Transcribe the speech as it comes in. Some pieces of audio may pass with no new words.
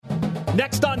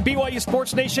Next on BYU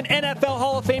Sports Nation, NFL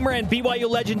Hall of Famer and BYU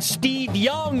legend Steve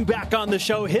Young back on the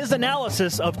show. His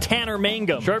analysis of Tanner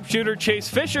Mangum. Sharpshooter Chase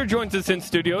Fisher joins us in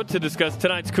studio to discuss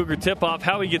tonight's Cougar tip-off,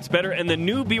 how he gets better, and the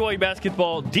new BYU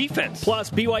basketball defense. Plus,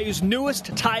 BYU's newest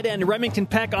tight end, Remington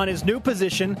Peck, on his new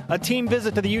position, a team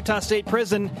visit to the Utah State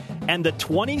Prison, and the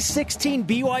 2016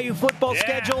 BYU football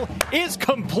schedule is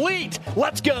complete.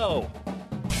 Let's go.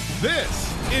 This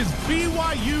is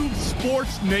BYU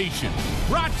Sports Nation,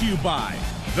 brought to you by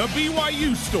The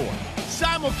BYU Store,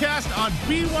 simulcast on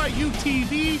BYU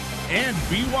TV and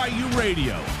BYU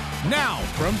Radio. Now,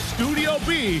 from Studio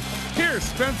B, here's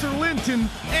Spencer Linton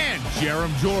and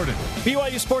Jerem Jordan.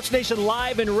 BYU Sports Nation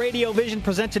live and Radio Vision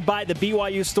presented by the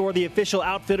BYU Store, the official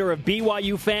outfitter of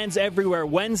BYU fans everywhere.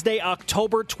 Wednesday,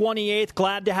 October 28th.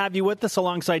 Glad to have you with us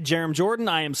alongside Jerem Jordan.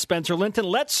 I am Spencer Linton.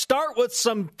 Let's start with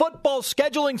some football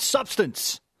scheduling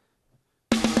substance.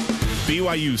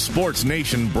 BYU Sports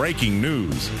Nation breaking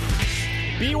news.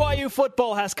 BYU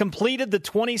football has completed the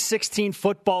 2016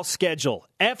 football schedule.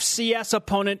 FCS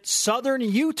opponent Southern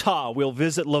Utah will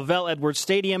visit Lavelle Edwards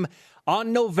Stadium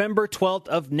on November 12th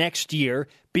of next year.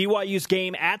 BYU's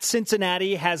game at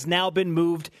Cincinnati has now been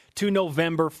moved to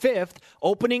November 5th,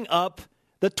 opening up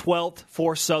the 12th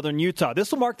for Southern Utah.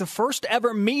 This will mark the first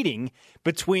ever meeting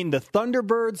between the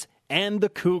Thunderbirds and the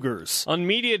Cougars. On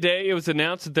Media Day, it was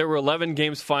announced that there were 11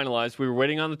 games finalized. We were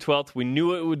waiting on the 12th. We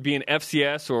knew it would be an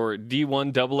FCS or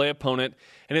D1 AA opponent,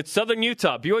 and it's Southern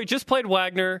Utah. BYU just played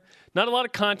Wagner. Not a lot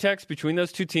of context between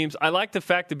those two teams. I like the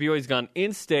fact that BYU's gone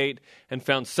in-state and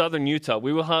found Southern Utah.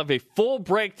 We will have a full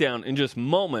breakdown in just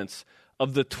moments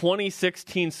of the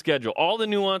 2016 schedule. All the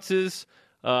nuances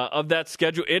of that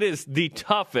schedule. It is the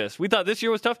toughest. We thought this year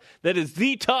was tough. That is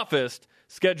the toughest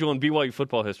schedule in BYU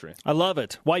football history. I love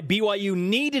it. Why BYU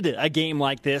needed a game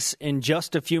like this in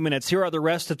just a few minutes. Here are the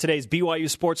rest of today's BYU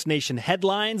Sports Nation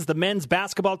headlines. The men's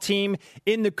basketball team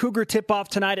in the Cougar tip-off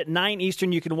tonight at 9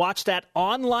 Eastern. You can watch that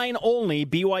online only,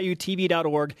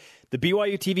 BYUtv.org, the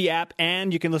BYU TV app,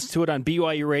 and you can listen to it on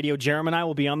BYU Radio. Jerem and I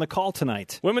will be on the call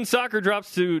tonight. Women's soccer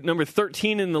drops to number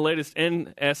 13 in the latest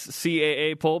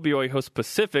NSCAA poll. BYU hosts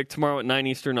Pacific tomorrow at 9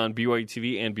 Eastern on BYU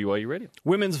TV and BYU Radio.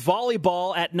 Women's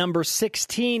volleyball at number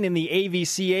 16 in the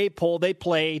AVCA poll. They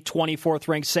play 24th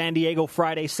ranked San Diego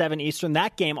Friday, 7 Eastern.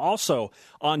 That game also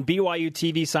on BYU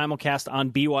TV, simulcast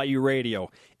on BYU Radio.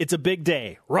 It's a big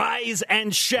day. Rise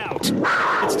and shout.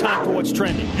 It's time for What's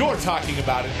Trending. You're talking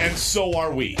about it, and so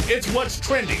are we. It's What's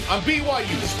Trending on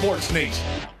BYU Sports Nation.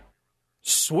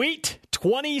 Sweet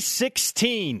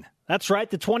 2016. That's right.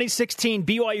 The 2016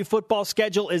 BYU football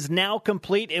schedule is now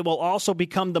complete. It will also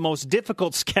become the most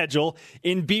difficult schedule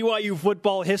in BYU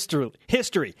football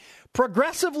history.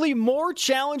 Progressively more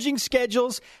challenging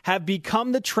schedules have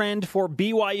become the trend for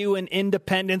BYU and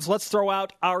independents. Let's throw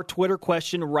out our Twitter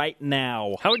question right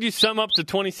now. How would you sum up the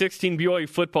 2016 BYU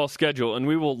football schedule? And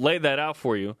we will lay that out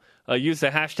for you. Use the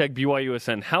hashtag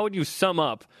BYUSN. How would you sum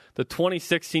up the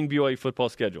 2016 BYU football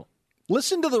schedule?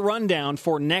 Listen to the rundown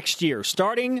for next year,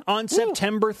 starting on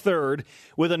September 3rd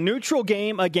with a neutral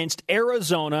game against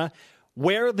Arizona,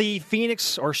 where the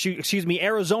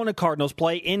Arizona Cardinals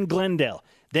play in Glendale.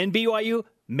 Then BYU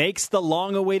makes the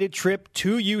long-awaited trip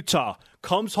to Utah,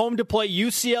 comes home to play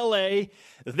UCLA,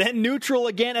 then neutral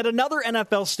again at another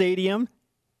NFL stadium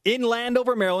in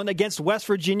Landover, Maryland, against West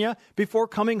Virginia, before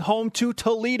coming home to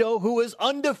Toledo, who is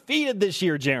undefeated this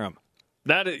year, Jerem.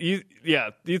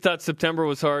 You thought September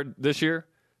was hard this year?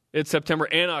 It's September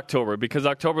and October, because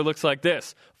October looks like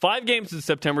this. 5 games in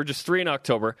September, just 3 in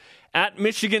October. At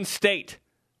Michigan State.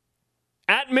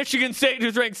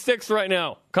 Who's ranked 6th right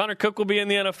now. Connor Cook will be in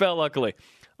the NFL, luckily,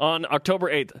 on October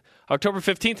 8th. October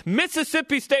 15th,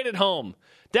 Mississippi State at home.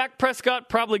 Dak Prescott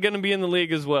probably going to be in the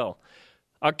league as well.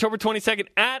 October 22nd,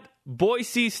 at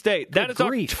Boise State. That is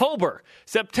October.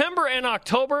 September and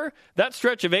October, that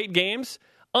stretch of 8 games,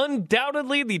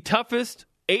 undoubtedly the toughest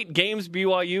 8 games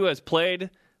BYU has played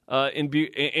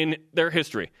in their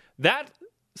history. That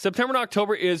September and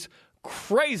October is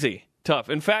crazy tough.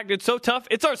 In fact, it's so tough,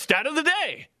 it's our stat of the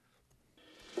day.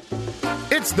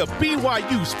 It's the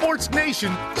BYU Sports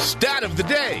Nation stat of the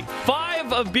day.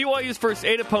 5 of BYU's first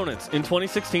 8 opponents in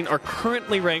 2016 are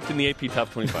currently ranked in the AP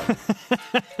Top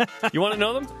 25. You want to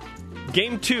know them?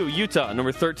 Game 2, Utah,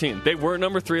 number 13. They were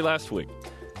number 3 last week.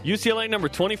 UCLA, number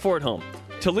 24 at home.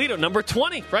 Toledo, number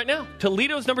 20 right now.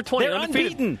 Toledo's number 20. They're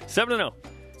undefeated. 7-0.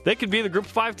 They could be the Group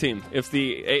 5 team if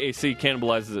the AAC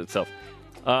cannibalizes itself.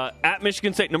 At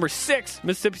Michigan State, number 6.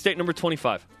 Mississippi State, number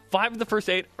 25. 5 of the first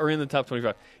 8 are in the top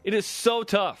 25. It is so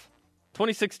tough.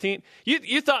 2016.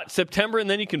 You thought September and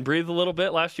then you can breathe a little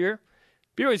bit last year?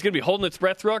 BYU's going to be holding its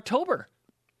breath through October.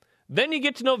 Then you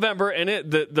get to November, and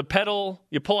the pedal,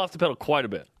 you pull off the pedal quite a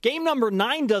bit. Game number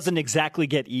 9 doesn't exactly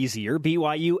get easier.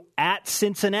 BYU at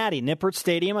Cincinnati. Nippert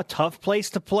Stadium, a tough place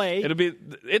to play.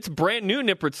 It's brand new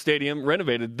Nippert Stadium,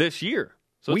 renovated this year.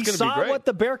 So we it's going to be great. saw what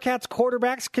the Bearcats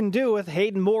quarterbacks can do with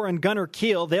Hayden Moore and Gunnar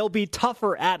Kiel. They'll be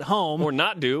tougher at home. Or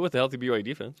not do with the healthy BYU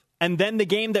defense. And then the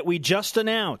game that we just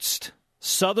announced,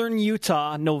 Southern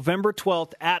Utah, November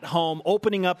 12th at home,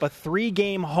 opening up a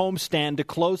 3-game homestand to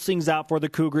close things out for the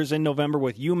Cougars in November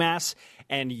with UMass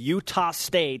and Utah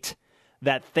State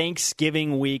that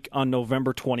Thanksgiving week on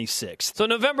November 26th. So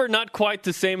November, not quite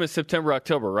the same as September,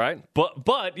 October, right?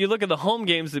 But you look at the home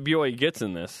games that BYU gets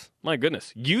in this. My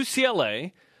goodness.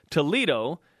 UCLA,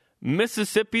 Toledo,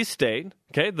 Mississippi State.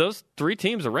 Okay, those 3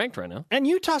 teams are ranked right now. And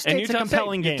Utah State's a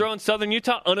compelling game. You throw in Southern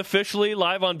Utah unofficially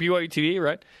live on BYU TV,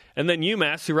 right? And then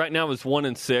UMass, who right now is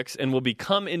 1-6 and will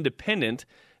become independent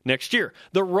next year.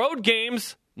 The road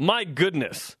games, my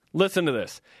goodness. Listen to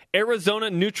this. Arizona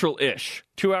neutral-ish,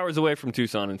 2 hours away from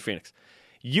Tucson and Phoenix.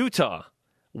 Utah,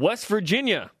 West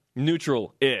Virginia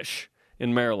neutral-ish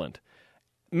in Maryland.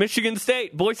 Michigan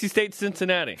State, Boise State,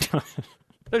 Cincinnati.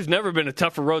 There's never been a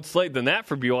tougher road slate than that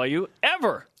for BYU,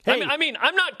 ever. Hey.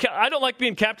 I don't like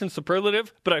being captain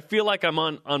superlative, but I feel like I'm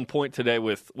on point today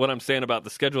with what I'm saying about the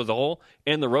schedule as a whole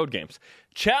and the road games.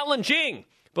 Challenging,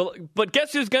 but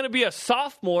guess who's going to be a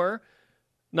sophomore,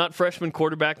 not freshman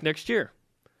quarterback next year?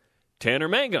 Tanner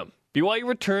Mangum. BYU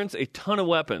returns a ton of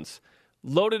weapons.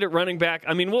 Loaded at running back.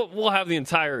 I mean, we'll have the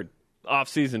entire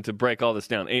offseason to break all this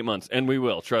down, 8 months, and we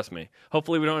will, trust me.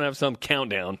 Hopefully we don't have some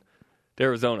countdown to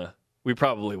Arizona. We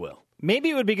probably will. Maybe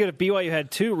it would be good if BYU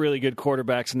had 2 really good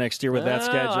quarterbacks next year with that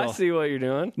schedule. I see what you're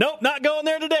doing. Nope, not going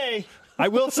there today. I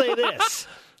will say this.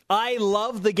 I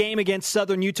love the game against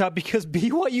Southern Utah because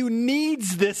BYU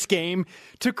needs this game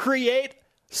to create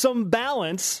some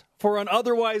balance for an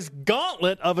otherwise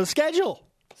gauntlet of a schedule.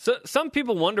 So some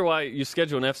people wonder why you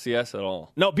schedule an FCS at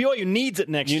all. No, BYU needs it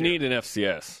next year. You need an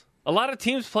FCS. A lot of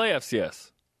teams play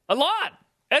FCS. A lot.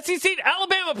 SEC,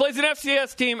 Alabama plays an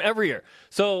FCS team every year.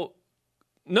 So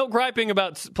no griping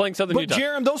about playing Southern Utah. But,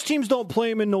 Jerem, those teams don't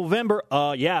play them in November.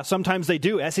 Yeah, sometimes they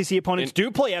do. SEC opponents do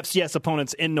play FCS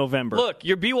opponents in November. Look,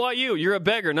 you're BYU. You're a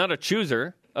beggar, not a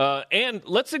chooser. And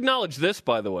let's acknowledge this,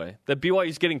 by the way, that BYU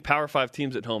is getting Power 5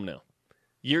 teams at home now.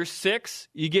 Year 6,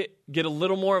 you get a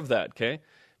little more of that, okay?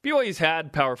 BYU's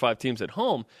had Power 5 teams at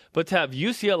home, but to have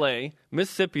UCLA,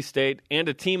 Mississippi State, and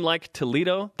a team like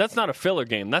Toledo, that's not a filler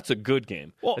game. That's a good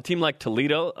game. Well, a team like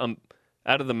Toledo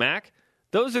out of the MAC,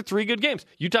 those are 3 good games.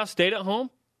 Utah State at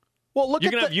home? Well, You're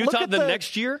going to have Utah the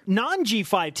next year?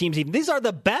 Non-G5 teams, even. These are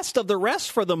the best of the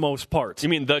rest for the most part. You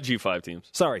mean the G5 teams?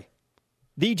 Sorry.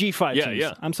 The G5 teams.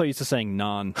 Yeah. I'm so used to saying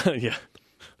non. Yeah.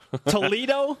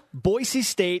 Toledo, Boise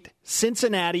State,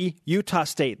 Cincinnati, Utah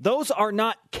State. Those are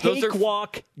not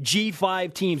cakewalk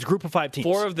G5 teams, group of 5 teams.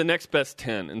 4 of the next best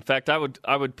 10. In fact, I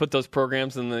would put those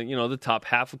programs in the top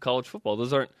half of college football.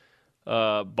 Those aren't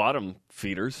bottom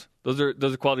feeders. Those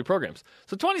are quality programs.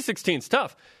 So 2016 is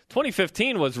tough.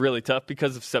 2015 was really tough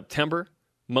because of September,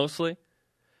 mostly.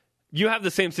 You have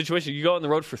the same situation. You go on the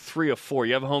road for 3 of 4.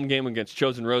 You have a home game against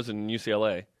Chosen Rosen and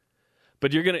UCLA.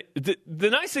 But you're going to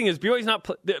the nice thing is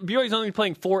BYU's only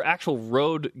playing 4 actual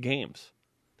road games.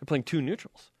 They're playing 2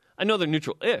 neutrals. I know they're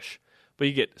neutral-ish, but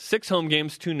you get 6 home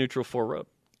games, 2 neutral, 4 road.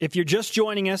 If you're just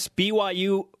joining us,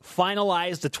 BYU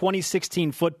finalized the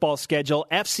 2016 football schedule.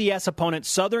 FCS opponent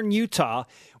Southern Utah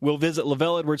will visit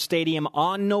LaVell Edwards Stadium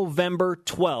on November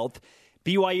 12th.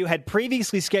 BYU had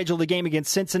previously scheduled a game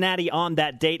against Cincinnati on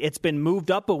that date. It's been moved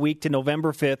up a week to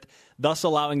November 5th, thus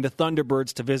allowing the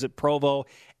Thunderbirds to visit Provo.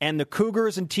 And the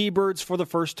Cougars and T-Birds, for the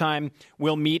first time,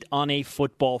 will meet on a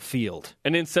football field.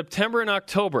 And in September and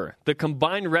October, the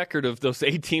combined record of those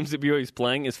 8 teams that BYU is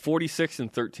playing is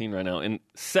 46-13 right now, and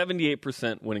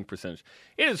 78% winning percentage.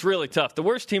 It is really tough. The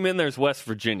worst team in there is West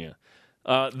Virginia.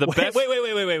 Wait.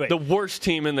 The worst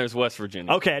team in there is West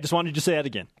Virginia. Okay, I just wanted you to say that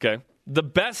again. Okay. The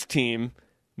best team,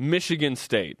 Michigan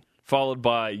State, followed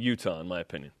by Utah, in my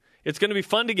opinion. It's going to be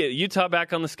fun to get Utah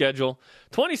back on the schedule.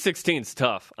 2016 is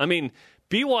tough. I mean,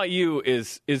 BYU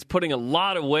is putting a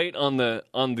lot of weight on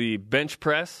the bench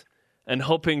press and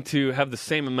hoping to have the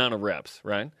same amount of reps,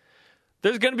 right?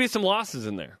 There's going to be some losses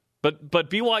in there. But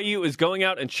BYU is going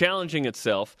out and challenging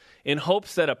itself in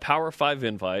hopes that a Power 5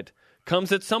 invite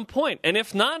comes at some point. And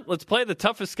if not, let's play the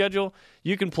toughest schedule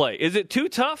you can play. Is it too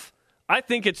tough? I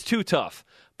think it's too tough.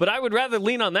 But I would rather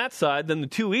lean on that side than the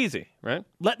too easy, right?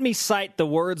 Let me cite the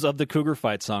words of the Cougar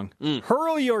Fight song.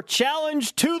 Hurl your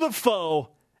challenge to the foe.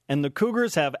 And the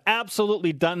Cougars have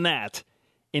absolutely done that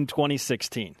in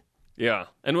 2016. Yeah.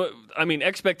 And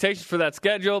expectations for that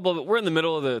schedule, but we're in the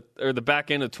middle of the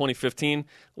back end of 2015.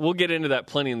 We'll get into that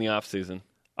plenty in the offseason.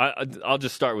 I'll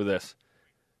just start with this.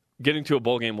 Getting to a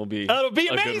bowl game will be That'll be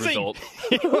a amazing. good result.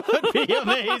 It would be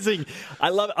amazing. I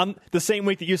love it. The same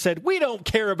week that you said, we don't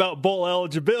care about bowl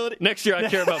eligibility. Next year, I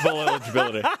care about bowl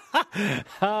eligibility.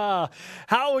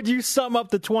 How would you sum up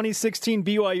the 2016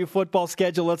 BYU football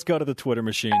schedule? Let's go to the Twitter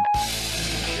machine.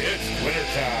 It's Twitter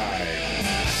time.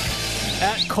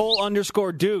 At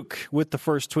Cole_Duke with the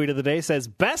first tweet of the day says,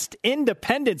 best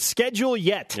independent schedule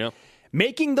yet. Yep.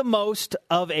 Making the most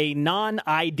of a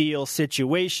non-ideal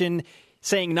situation.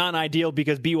 Saying non-ideal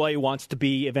because BYU wants to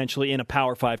be eventually in a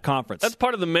Power 5 conference. That's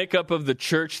part of the makeup of the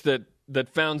church that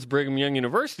founds Brigham Young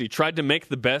University. Tried to make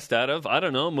the best out of,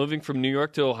 moving from New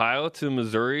York to Ohio to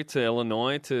Missouri to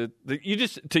Illinois to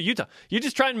Utah. You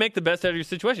just try and make the best out of your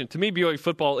situation. To me, BYU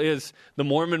football is the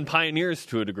Mormon pioneers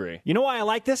to a degree. You know why I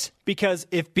like this? Because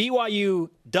if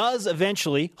BYU does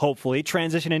eventually, hopefully,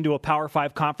 transition into a Power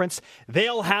 5 conference,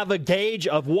 they'll have a gauge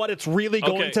of what it's really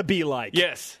going to be like.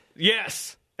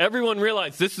 Yes. Everyone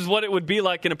realized this is what it would be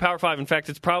like in a Power 5. In fact,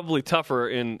 it's probably tougher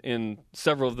in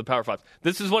several of the Power 5s.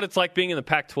 This is what it's like being in the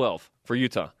Pac-12 for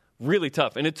Utah. Really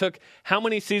tough. And it took how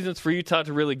many seasons for Utah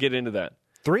to really get into that?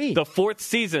 3. The 4th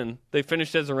season, they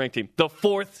finished as a ranked team. The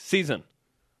 4th season.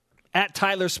 At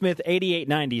Tyler Smith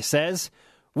 8890 says,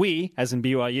 we, as in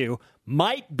BYU,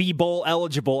 might be bowl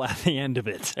eligible at the end of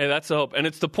it. Hey, that's the hope. And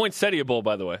it's the Poinsettia Bowl,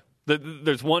 by the way.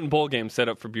 There's one bowl game set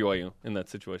up for BYU in that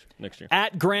situation next year.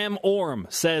 At Graham Orm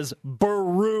says,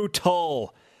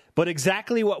 brutal. But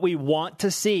exactly what we want to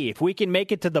see. If we can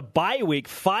make it to the bye week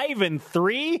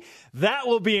 5-3, that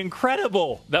will be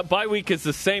incredible. That bye week is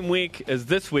the same week as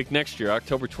this week next year,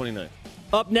 October 29th.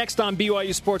 Up next on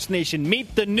BYU Sports Nation,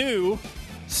 meet the new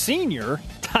senior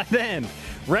tight end,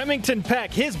 Remington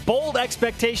Peck. His bold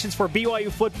expectations for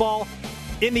BYU football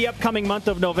in the upcoming month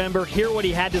of November. Hear what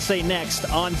he had to say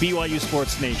next on BYU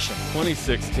Sports Nation.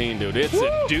 2016, dude. It's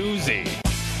a doozy.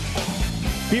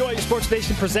 BYU Sports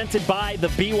Nation presented by the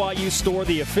BYU Store,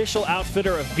 the official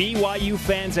outfitter of BYU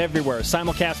fans everywhere.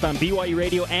 Simulcast on BYU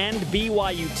Radio and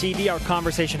BYU TV. Our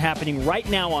conversation happening right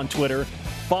now on Twitter.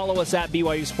 Follow us at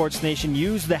BYU Sports Nation.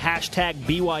 Use the hashtag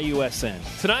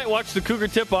BYUSN. Tonight, watch the Cougar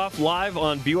Tip-Off live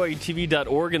on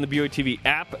BYUTV.org and the BYU TV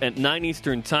app at 9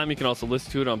 Eastern Time. You can also listen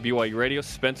to it on BYU Radio.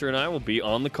 Spencer and I will be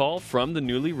on the call from the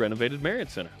newly renovated Marriott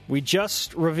Center. We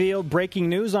just revealed breaking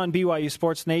news on BYU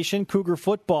Sports Nation. Cougar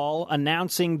football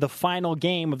announcing the final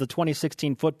game of the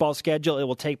 2016 football schedule. It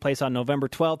will take place on November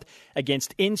 12th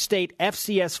against in-state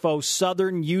FCS foe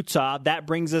Southern Utah. That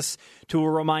brings us to a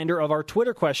reminder of our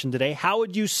Twitter question today. How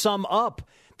would you sum up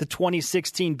the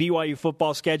 2016 BYU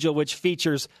football schedule, which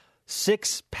features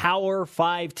 6 Power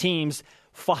 5 teams,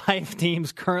 5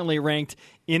 teams currently ranked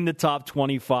in the top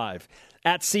 25?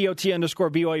 At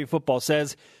COT_BYU football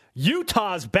says,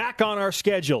 Utah's back on our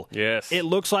schedule. Yes. It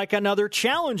looks like another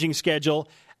challenging schedule.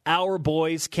 Our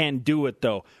boys can do it,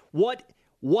 though.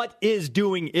 What is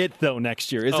doing it, though,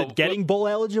 next year? Is it getting bowl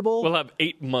eligible? We'll have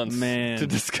 8 months to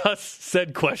discuss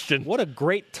said question. What a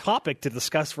great topic to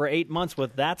discuss for 8 months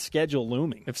with that schedule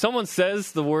looming. If someone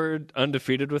says the word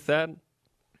undefeated with that,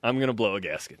 I'm going to blow a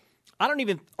gasket.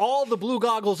 All the blue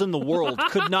goggles in the world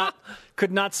could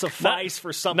not suffice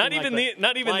for something not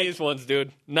even these ones,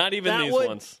 dude. Not even these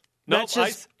ones. No,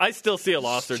 I still see a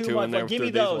loss or two in there. Give me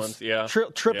these those. Ones. Yeah.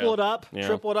 Triple it up. Yeah.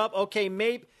 Triple it up. Okay,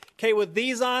 maybe. Okay, with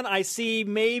these on, I see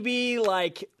maybe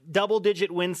like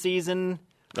double-digit win season.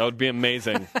 That would be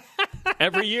amazing.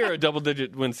 Every year, a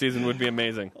double-digit win season would be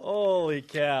amazing. Holy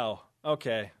cow.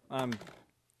 Okay.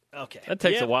 Okay. That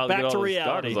takes a while to get all those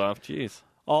starters off. Jeez.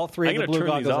 All 3 of the blue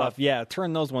goggles off. Yeah,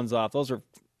 turn those ones off. Those are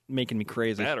making me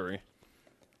crazy. Battery.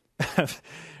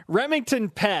 Remington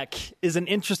Peck is an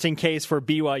interesting case for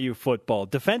BYU football.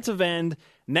 Defensive end,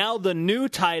 now the new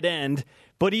tight end,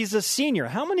 but he's a senior.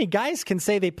 How many guys can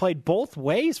say they played both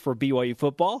ways for BYU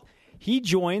football? He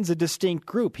joins a distinct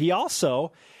group. He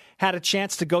also had a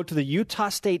chance to go to the Utah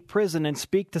State Prison and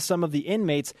speak to some of the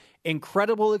inmates.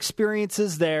 Incredible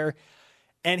experiences there.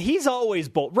 And he's always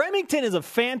bold. Remington is a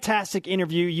fantastic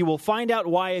interview. You will find out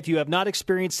why if you have not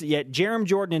experienced it yet. Jerem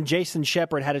Jordan and Jason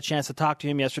Shepard had a chance to talk to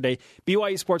him yesterday.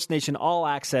 BYU Sports Nation All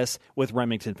Access with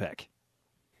Remington Peck.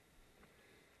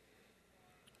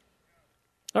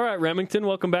 All right, Remington,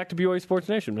 welcome back to BYU Sports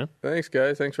Nation, man. Thanks,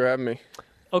 guys. Thanks for having me.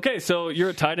 Okay, so you're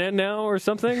a tight end now or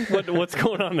something? What's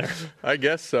going on there? I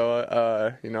guess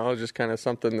so. Just kind of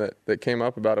something that came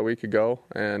up about a week ago,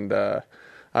 and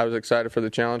I was excited for the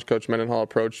challenge. Coach Mendenhall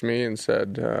approached me and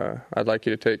said, I'd like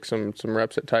you to take some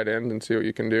reps at tight end and see what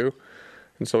you can do.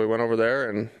 And so we went over there,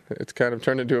 and it's kind of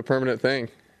turned into a permanent thing.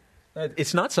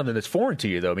 It's not something that's foreign to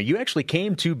you, though. I mean, you actually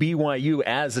came to BYU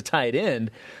as a tight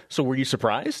end, so were you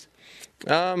surprised?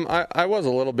 I was a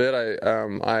little bit.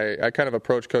 I kind of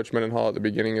approached Coach Mendenhall at the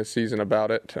beginning of the season about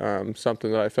it,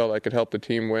 something that I felt I could help the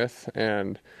team with,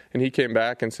 and he came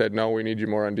back and said, no, we need you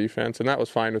more on defense, and that was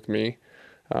fine with me.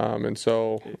 And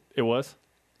so it was?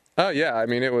 Yeah, I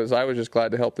mean, it was. I was just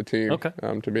glad to help the team,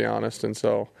 to be honest, and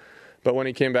so. But when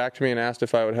he came back to me and asked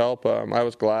if I would help, I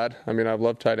was glad. I mean, I've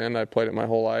loved tight end. I've played it my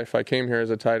whole life. I came here as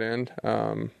a tight end,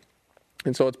 and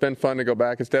so it's been fun to go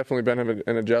back. It's definitely been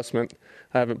an adjustment.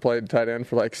 I haven't played tight end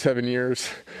for like 7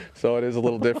 years, so it is a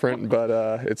little different, but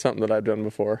it's something that I've done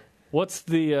before. What's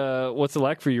it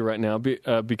like for you right now?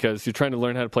 Because you're trying to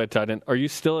learn how to play tight end. Are you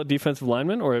still a defensive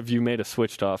lineman, or have you made a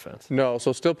switch to offense? No,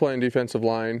 so still playing defensive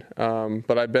line,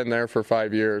 but I've been there for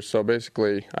 5 years, so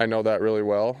basically I know that really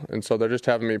well. And so they're just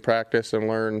having me practice and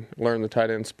learn the tight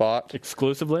end spot.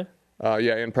 Exclusively?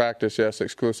 Yeah, in practice, yes,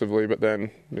 exclusively, but then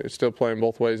still playing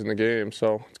both ways in the game.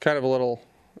 So it's kind of a little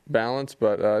balance,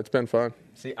 but it's been fun.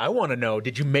 See, I want to know,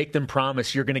 did you make them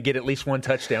promise you're going to get at least one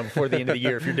touchdown before the end of the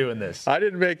year if you're doing this? I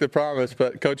didn't make the promise,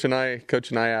 but Coach and I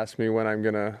asked me when I'm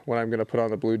gonna put on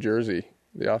the blue jersey,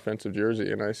 the offensive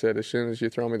jersey, and I said, as soon as you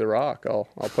throw me the rock, I'll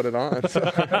put it on.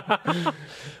 So.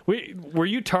 Were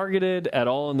you targeted at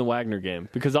all in the Wagner game?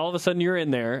 Because all of a sudden you're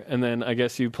in there, and then I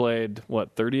guess you played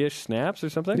 30-ish snaps or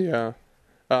something? Yeah.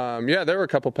 There were a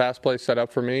couple pass plays set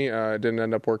up for me. It didn't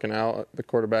end up working out. The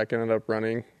quarterback ended up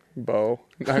running. Bo.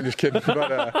 I'm just kidding.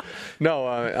 But no,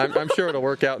 I'm sure it'll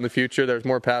work out in the future. There's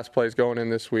more pass plays going in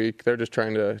this week. They're just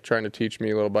trying to teach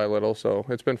me little by little, so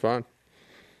it's been fun.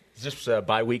 Is this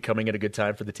bye week coming at a good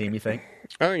time for the team, you think?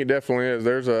 I think it definitely is.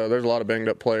 There's a lot of banged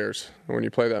up players. When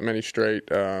you play that many straight,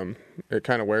 it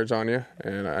kind of wears on you,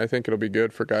 and I think it'll be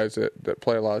good for guys that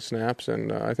play a lot of snaps,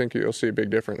 and I think you'll see a big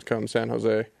difference come San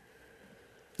Jose.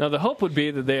 Now, the hope would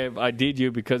be that they have ID'd you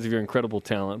because of your incredible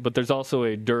talent, but there's also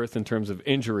a dearth in terms of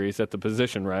injuries at the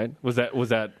position, right? Was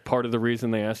that part of the reason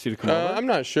they asked you to come over? I'm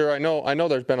not sure. I know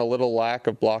there's been a little lack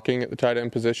of blocking at the tight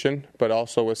end position, but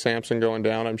also with Sampson going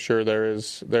down, I'm sure there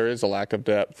is a lack of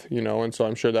depth, and so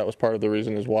I'm sure that was part of the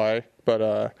reason is why.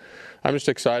 But I'm just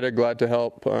excited, glad to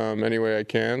help any way I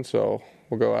can, so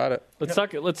we'll go at it. Let's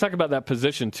talk about that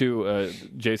position too,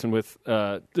 Jason. With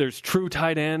there's true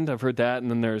tight end, I've heard that,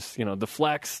 and then there's the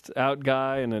flexed out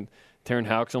guy, and then Taron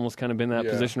Houck's almost kind of been in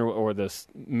that position, or this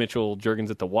Mitchell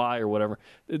Juergens at the Y or whatever.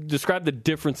 Describe the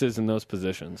differences in those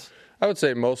positions. I would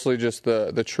say mostly just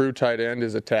the true tight end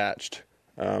is attached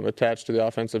to the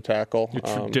offensive tackle. Your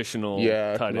traditional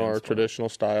tight end. More traditional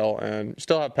style, and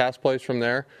still have pass plays from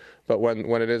there. But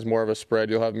when it is more of a spread,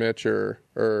 you'll have Mitch or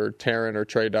Taron or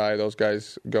Trey Dye. Those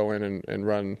guys go in and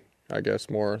run, I guess,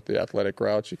 more the athletic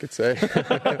routes, you could say.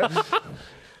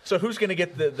 So who's going to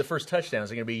get the first touchdown?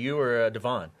 Is it going to be you or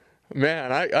Devon?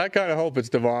 Man, I kind of hope it's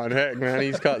Devon. Heck, man,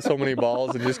 he's caught so many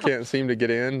balls and just can't seem to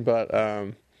get in. But,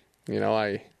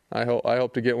 I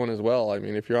hope to get one as well. I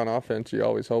mean, if you're on offense, you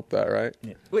always hope that, right?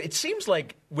 Yeah. Well, it seems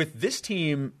like with this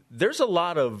team, there's a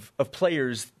lot of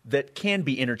players that can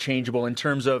be interchangeable in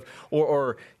terms of,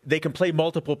 or they can play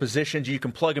multiple positions. You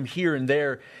can plug them here and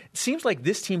there. It seems like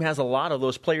this team has a lot of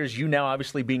those players, you now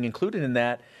obviously being included in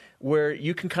that, where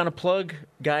you can kind of plug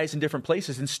guys in different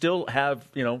places and still have,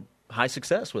 high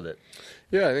success with it.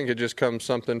 Yeah, I think it just comes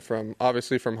something from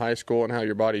high school and how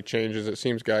your body changes. It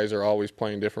seems guys are always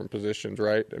playing different positions,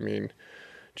 right? I mean,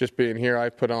 just being here,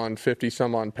 I've put on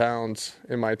 50-some-odd pounds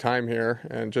in my time here,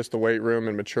 and just the weight room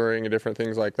and maturing and different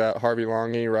things like that. Harvey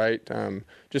Longy, right?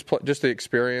 Just the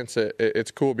experience.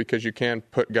 It's cool because you can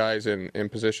put guys in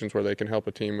positions where they can help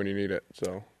a team when you need it.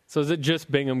 So is it just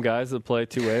Bingham guys that play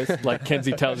two ways? Like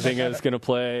Kenzie Talzinga is going to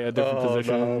play a different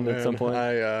position at some point?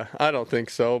 I don't think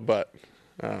so, but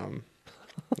I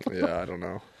don't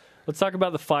know. Let's talk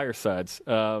about the firesides.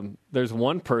 There's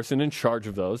one person in charge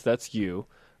of those. That's you.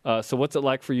 So what's it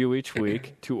like for you each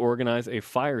week to organize a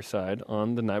fireside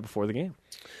on the night before the game?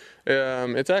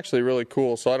 It's actually really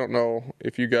cool. So I don't know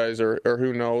if you guys or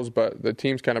who knows, but the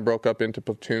teams kind of broke up into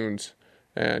platoons.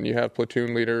 And you have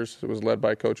platoon leaders. It was led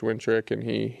by Coach Wintrick, and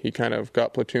he kind of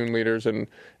got platoon leaders. And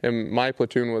my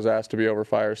platoon was asked to be over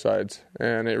firesides.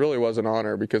 And it really was an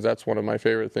honor because that's one of my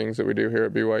favorite things that we do here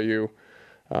at BYU.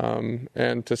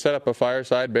 And to set up a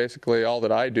fireside, basically all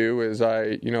that I do is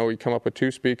we come up with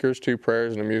 2 speakers, 2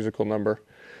 prayers, and a musical number.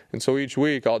 And so each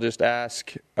week I'll just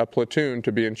ask a platoon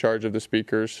to be in charge of the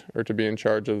speakers or to be in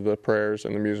charge of the prayers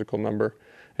and the musical number.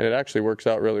 And it actually works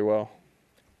out really well.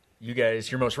 You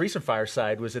guys, your most recent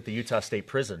fireside was at the Utah State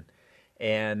Prison.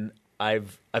 And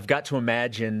I've got to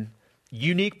imagine,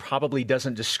 unique probably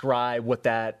doesn't describe what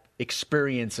that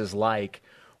experience is like.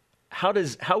 how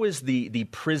is the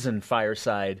prison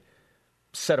fireside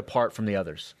set apart from the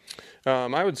others?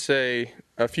 I would say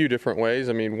a few different ways.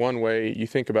 I mean, one way you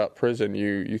think about prison,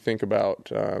 you think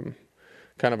about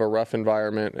kind of a rough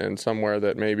environment and somewhere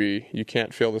that maybe you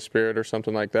can't feel the spirit or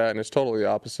something like that, and it's totally the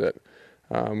opposite.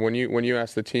 When you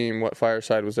ask the team what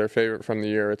fireside was their favorite from the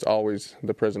year, it's always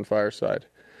the prison fireside.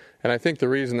 And I think the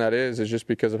reason that is just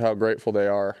because of how grateful they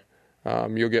are.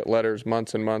 You'll get letters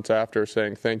months and months after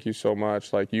saying, "Thank you so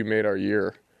much, like you made our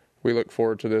year. We look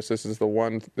forward to this. This is the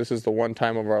one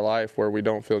time of our life where we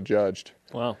don't feel judged."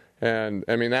 Wow. And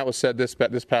I mean, that was said this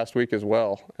past week as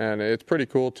well. And it's pretty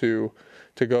cool to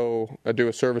go do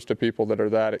a service to people that are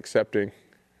that accepting.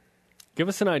 Give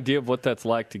us an idea of what that's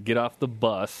like to get off the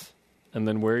bus, and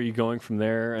then where are you going from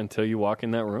there until you walk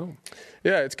in that room?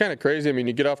 Yeah, it's kind of crazy. I mean,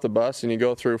 you get off the bus and you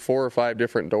go through 4 or 5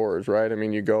 different doors, right? I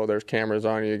mean, there's cameras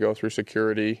on you, you go through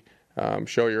security,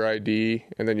 show your ID,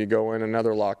 and then you go in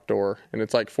another locked door. And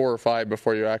it's like 4 or 5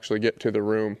 before you actually get to the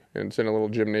room, and it's in a little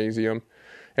gymnasium.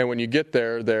 And when you get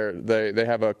there, they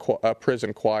have a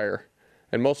prison choir.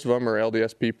 And most of them are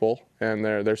LDS people, and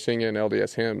they're singing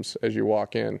LDS hymns as you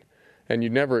walk in. And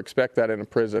you'd never expect that in a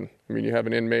prison. I mean, you have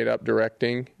an inmate up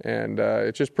directing, and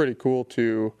it's just pretty cool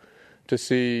to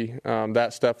see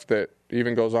that stuff that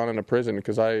even goes on in a prison.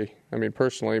 Because I mean,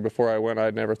 personally, before I went,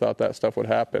 I'd never thought that stuff would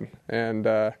happen. And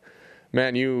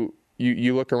man, you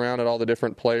look around at all the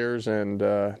different players and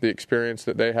the experience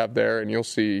that they have there, and you'll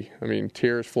see, I mean,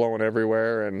 tears flowing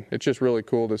everywhere, and it's just really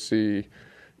cool to see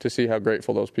how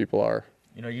grateful those people are.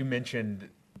 You know, you mentioned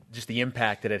just the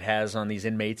impact that it has on these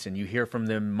inmates, and you hear from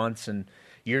them months and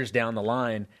years down the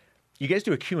line. You guys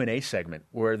do a Q&A segment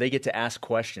where they get to ask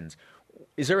questions.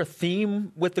 Is there a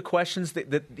theme with the questions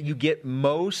that you get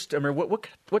most? I mean,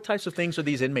 what types of things are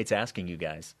these inmates asking you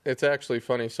guys? It's actually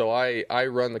funny. So I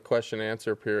run the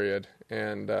question-answer period,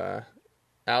 and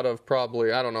out of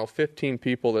probably, 15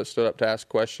 people that stood up to ask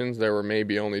questions, there were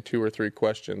maybe only 2 or 3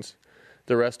 questions.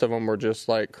 The rest of them were just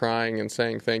like crying and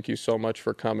saying, "Thank you so much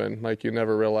for coming. Like, you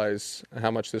never realize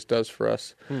how much this does for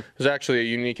us." It was actually a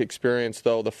unique experience,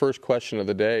 though. The first question of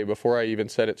the day, before I even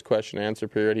said it's question-answer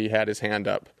period, he had his hand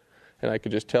up. And I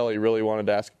could just tell he really wanted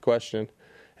to ask a question.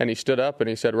 And he stood up and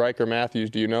he said, "Riker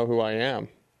Matthews, do you know who I am?"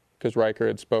 Because Riker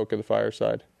had spoke at the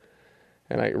fireside.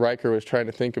 And Riker was trying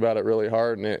to think about it really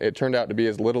hard, and it turned out to be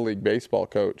his Little League baseball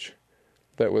coach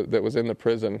that was in the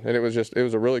prison. And it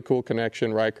was a really cool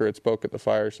connection. Riker had spoke at the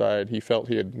fireside. He felt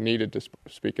he had needed to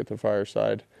speak at the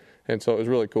fireside. And so it was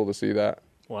really cool to see that.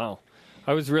 Wow.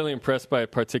 I was really impressed by a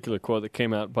particular quote that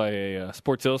came out by a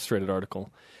Sports Illustrated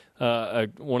article.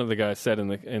 One of the guys said in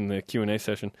the Q&A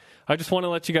session, "I just want to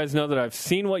let you guys know that I've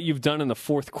seen what you've done in the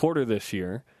fourth quarter this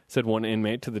year," said one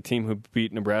inmate to the team who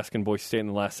beat Nebraska and Boise State in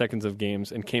the last seconds of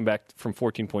games and came back from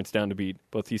 14 points down to beat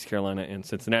both East Carolina and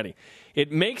Cincinnati.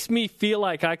 "It makes me feel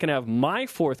like I can have my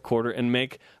fourth quarter and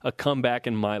make a comeback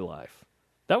in my life."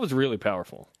 That was really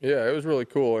powerful. Yeah, it was really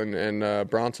cool. And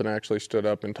Bronson actually stood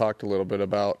up and talked a little bit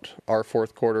about our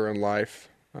fourth quarter in life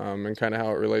and kind of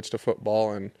how it relates to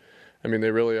football. And I mean,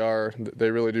 they really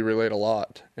do relate a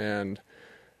lot. And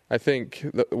I think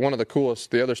one of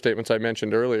the other statements I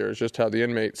mentioned earlier is just how the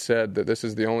inmates said that this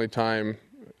is the only time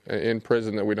in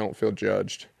prison that we don't feel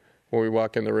judged. When we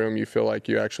walk in the room, you feel like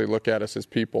you actually look at us as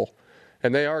people.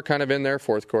 And they are kind of in their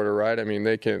fourth quarter, right? I mean,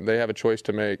 they have a choice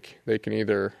to make. They can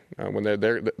either, when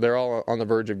they're all on the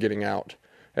verge of getting out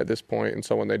at this point. And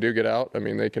so when they do get out, I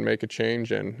mean, they can make a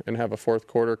change and have a fourth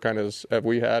quarter kind of as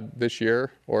we had this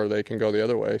year, or they can go the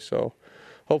other way. So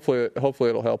hopefully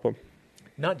it'll help them.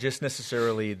 Not just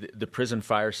necessarily the prison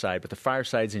fireside, but the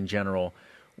firesides in general.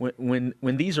 When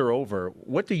these are over,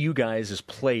 what do you guys as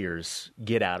players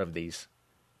get out of these?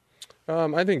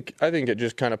 I think it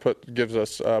just kind of gives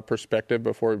us perspective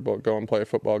before we go and play a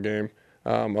football game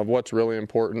of what's really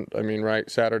important. I mean, right,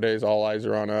 Saturdays, all eyes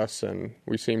are on us, and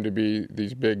we seem to be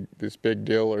this big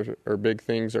deal or big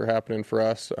things are happening for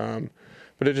us.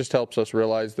 But it just helps us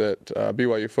realize that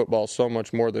BYU football is so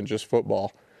much more than just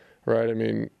football, right? I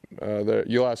mean,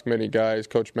 you'll ask many guys,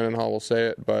 Coach Mendenhall will say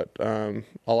it, but a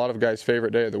lot of guys'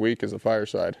 favorite day of the week is the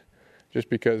fireside, just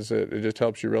because it just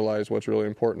helps you realize what's really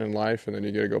important in life, and then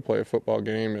you get to go play a football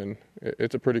game, and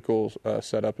it's a pretty cool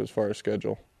setup as far as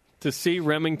schedule. To see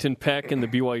Remington Peck and the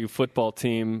BYU football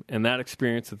team and that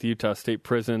experience at the Utah State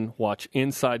Prison, watch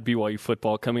Inside BYU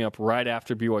Football coming up right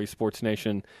after BYU Sports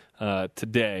Nation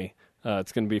today.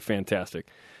 It's going to be fantastic.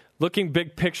 Looking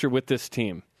big picture with this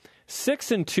team,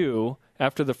 6-2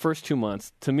 after the first 2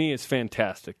 months, to me, is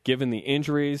fantastic, given the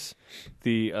injuries,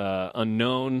 the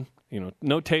unknown.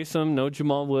 No Taysom, no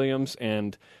Jamal Williams,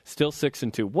 and still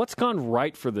 6-2. What's gone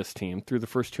right for this team through the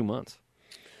first 2 months?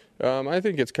 I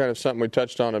think it's kind of something we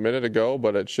touched on a minute ago,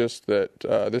 but it's just that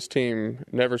this team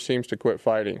never seems to quit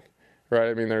fighting, right?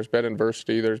 I mean, there's been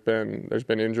adversity, there's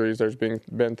been injuries, there's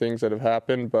been things that have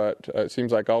happened, but it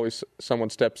seems like always someone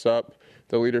steps up.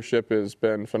 The leadership has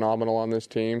been phenomenal on this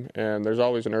team, and there's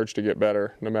always an urge to get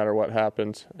better no matter what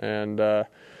happens. And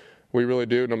we really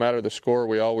do. No matter the score,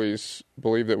 we always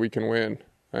believe that we can win.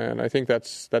 And I think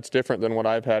that's different than what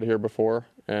I've had here before,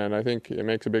 and I think it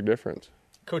makes a big difference.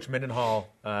 Coach Mendenhall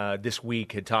this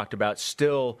week had talked about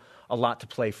still a lot to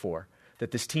play for,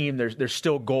 that this team, there's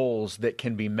still goals that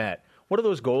can be met. What are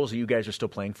those goals that you guys are still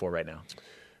playing for right now?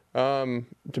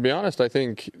 To be honest, I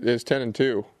think it's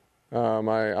 10-2.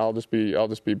 I'll just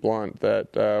be blunt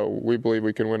that we believe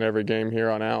we can win every game here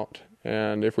on out,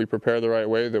 and if we prepare the right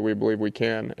way, that we believe we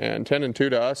can. And 10-2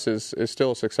 to us is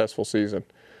still a successful season.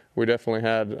 We definitely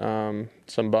had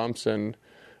some bumps and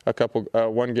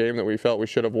one game that we felt we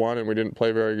should have won, and we didn't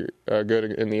play very good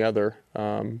in the other.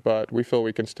 But we feel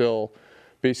we can still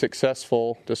be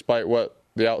successful despite what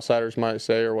the outsiders might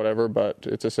say or whatever. But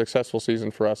it's a successful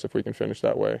season for us if we can finish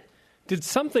that way. Did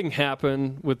something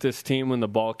happen with this team when the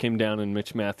ball came down in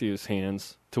Mitch Matthews'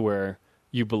 hands to where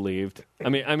you believed? I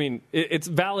mean, it's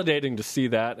validating to see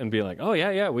that and be like, oh,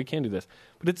 yeah, we can do this.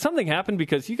 But did something happen?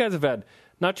 Because you guys have had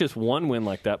not just one win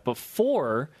like that, but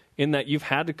 4 in that you've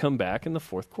had to come back in the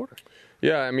fourth quarter.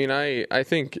 Yeah, I mean, I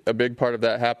think a big part of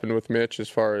that happened with Mitch as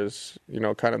far as,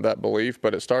 kind of that belief,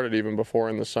 but it started even before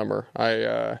in the summer.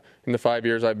 In the 5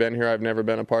 years I've been here, I've never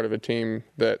been a part of a team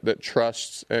that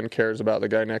trusts and cares about the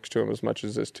guy next to him as much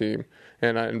as this team.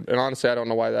 And honestly, I don't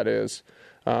know why that is.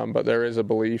 But there is a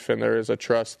belief and there is a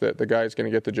trust that the guy's going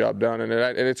to get the job done. And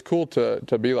it's cool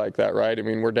to be like that, right? I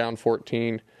mean, we're down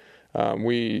 14.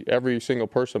 Every single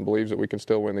person believes that we can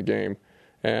still win the game.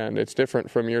 And it's different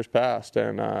from years past,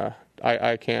 and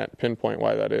I can't pinpoint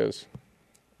why that is.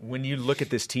 When you look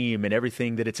at this team and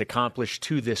everything that it's accomplished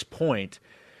to this point,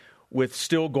 with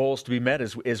still goals to be met,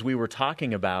 as we were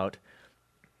talking about,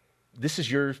 this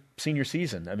is your senior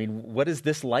season. I mean, what is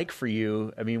this like for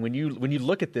you? I mean, when you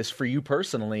look at this for you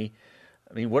personally,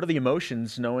 I mean, what are the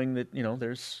emotions knowing that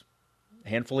there's a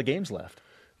handful of games left?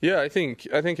 Yeah, I think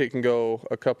it can go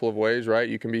a couple of ways, right?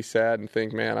 You can be sad and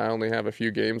think, man, I only have a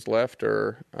few games left,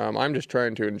 or I'm just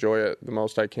trying to enjoy it the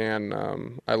most I can.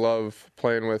 I love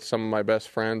playing with some of my best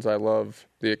friends. I love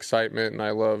the excitement, and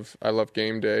I love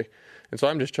game day. And so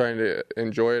I'm just trying to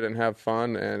enjoy it and have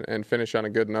fun and finish on a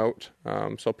good note.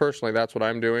 So personally, that's what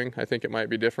I'm doing. I think it might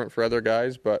be different for other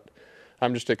guys, but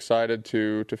I'm just excited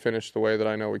to finish the way that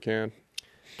I know we can.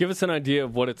 Give us an idea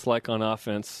of what it's like on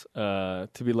offense to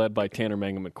be led by Tanner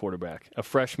Mangum at quarterback, a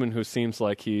freshman who seems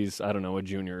like he's, I don't know, a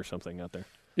junior or something out there.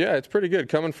 Yeah, it's pretty good.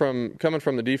 Coming from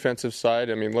the defensive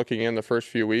side, I mean, looking in the first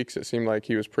few weeks, it seemed like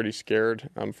he was pretty scared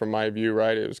from my view,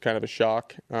 right? It was kind of a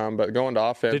shock. But going to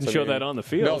offense... Didn't show that on the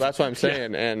field. No, that's what I'm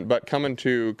saying. Yeah. But coming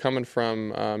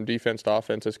from defense to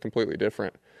offense is completely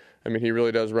different. I mean, he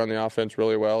really does run the offense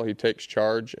really well. He takes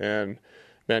charge, and,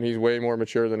 man, he's way more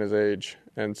mature than his age.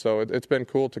 And so it's been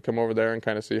cool to come over there and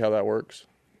kind of see how that works.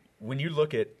 When you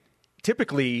look at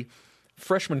typically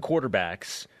freshman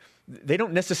quarterbacks, they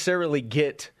don't necessarily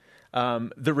get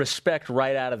the respect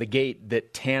right out of the gate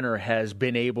that Tanner has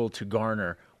been able to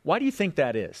garner. Why do you think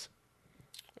that is?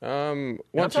 I'm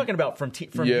talking about from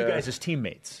you guys as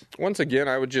teammates. Once again,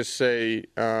 I would just say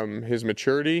his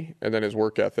maturity and then his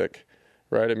work ethic.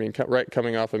 Right, I mean,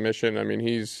 coming off a mission, I mean,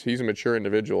 he's a mature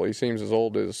individual. He seems as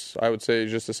old as, I would say,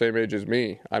 he's just the same age as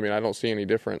me. I mean, I don't see any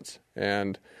difference.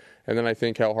 And then I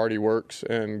think how hard he works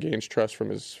and gains trust from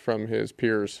his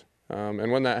peers. And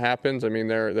when that happens, I mean,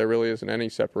 there really isn't any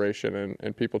separation,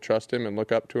 and people trust him and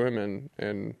look up to him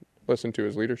and listen to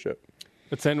his leadership.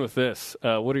 Let's end with this.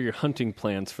 What are your hunting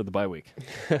plans for the bye week?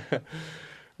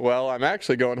 Well, I'm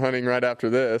actually going hunting right after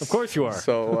this. Of course you are.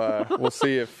 So we'll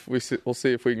see if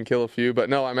we can kill a few. But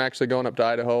no, I'm actually going up to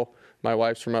Idaho. My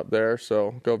wife's from up there,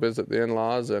 so go visit the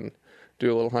in-laws and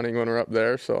do a little hunting when we're up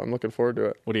there. So I'm looking forward to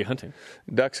it. What are you hunting?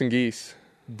 Ducks and geese.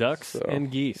 Ducks and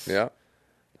geese. Yeah.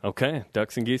 Okay,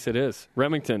 ducks and geese it is.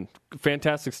 Remington,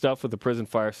 fantastic stuff with the Prison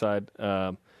Fireside.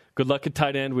 Good luck at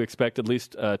tight end. We expect at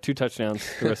least 2 touchdowns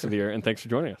the rest of the year. And thanks for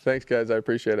joining us. Thanks, guys. I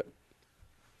appreciate it.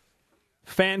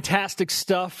 Fantastic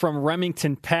stuff from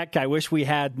Remington Peck. I wish we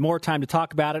had more time to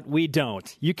talk about it. We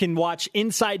don't. You can watch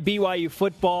Inside BYU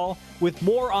Football with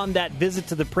more on that visit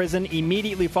to the prison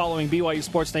immediately following BYU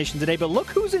Sports Nation today. But look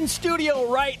who's in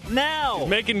studio right now. He's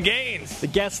making gains. The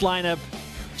guest lineup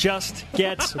just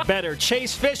gets better.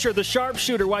 Chase Fisher, the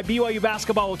sharpshooter, why BYU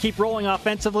basketball will keep rolling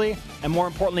offensively and, more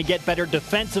importantly, get better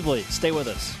defensively. Stay with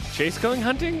us. Chase going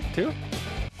hunting, too?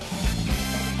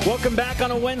 Welcome back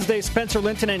on a Wednesday. Spencer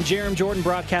Linton and Jerem Jordan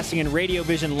broadcasting in Radio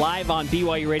Vision live on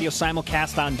BYU Radio,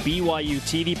 simulcast on BYU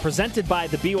TV, presented by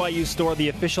the BYU Store, the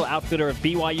official outfitter of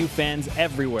BYU fans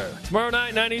everywhere. Tomorrow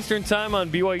night, 9 Eastern time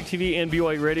on BYU TV and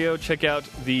BYU Radio. Check out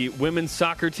the women's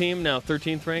soccer team, now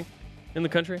 13th ranked in the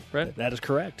country, right? That is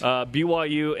correct.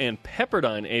 BYU and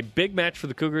Pepperdine, a big match for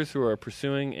the Cougars who are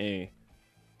pursuing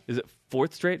is it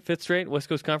fifth straight West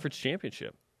Coast Conference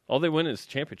championship. All they win is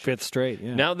championship. Fifth straight,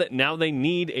 yeah. Now they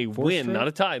need a win, straight? not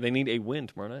a tie. They need a win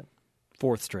tomorrow night.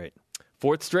 Fourth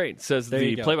straight, says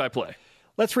the play-by-play.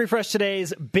 Let's refresh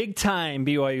today's big-time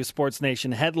BYU Sports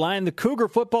Nation headline. The Cougar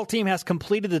football team has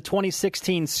completed the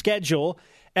 2016 schedule.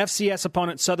 FCS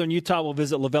opponent Southern Utah will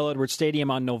visit LaVell Edwards Stadium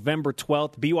on November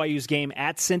 12th. BYU's game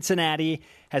at Cincinnati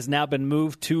has now been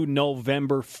moved to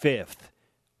November 5th.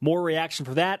 More reaction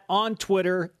for that on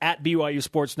Twitter at BYU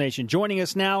Sports Nation. Joining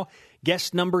us now,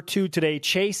 guest number 2 today,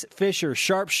 Chase Fisher,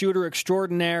 sharpshooter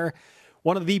extraordinaire,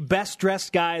 one of the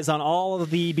best-dressed guys on all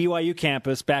of the BYU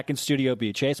campus back in Studio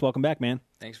B. Chase, welcome back, man.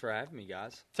 Thanks for having me,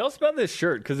 guys. Tell us about this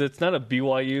shirt, because it's not a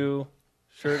BYU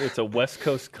shirt. It's a West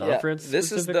Coast Conference. Yeah,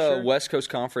 this is the shirt. West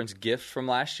Coast Conference gift from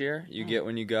last year. You get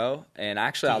when you go. And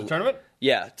actually, To the tournament?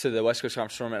 Yeah, to the West Coast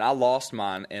Conference tournament. I lost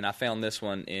mine, and I found this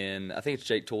one in, I think it's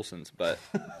Jake Toulson's, but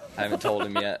I haven't told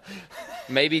him yet.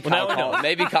 Maybe Kyle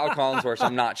Collinsworth.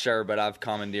 I'm not sure, but I've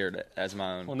commandeered it as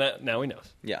my own. Well, now he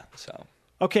knows. Yeah, so.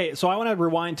 Okay, so I want to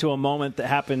rewind to a moment that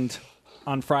happened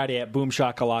on Friday at Boom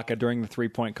Shakalaka during the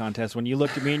three-point contest when you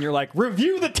looked at me and you're like,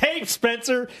 review the tape,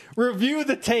 Spencer! Review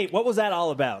the tape. What was that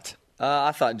all about?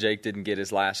 I thought Jake didn't get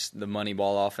the money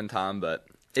ball off in time, but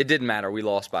it didn't matter. We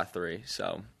lost by 3,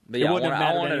 so. But yeah, it wouldn't have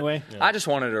mattered anyway. I just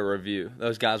wanted a review.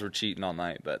 Those guys were cheating all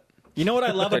night, but. You know what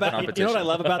I love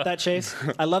about that, Chase?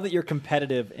 I love that you're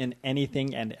competitive in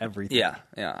anything and everything.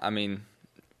 Yeah. I mean,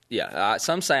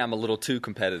 some say I'm a little too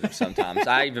competitive sometimes.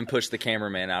 I even pushed the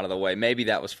cameraman out of the way. Maybe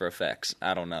that was for effects.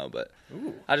 I don't know, but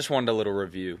I just wanted a little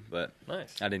review, but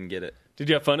nice. I didn't get it. Did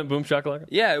you have fun at Boom Shakalaka?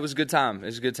 Yeah, it was a good time.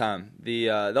 The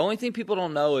only thing people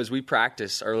don't know is we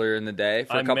practiced earlier in the day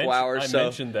for a couple hours. I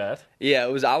mentioned that. Yeah,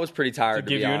 I was pretty tired, to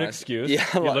give be you honest. An excuse. Yeah,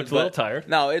 you looked a little tired.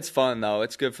 No, it's fun though.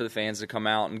 It's good for the fans to come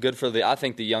out, and good for I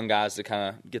think the young guys to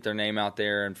kind of get their name out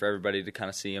there, and for everybody to kind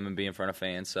of see them and be in front of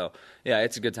fans. So yeah,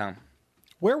 it's a good time.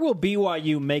 Where will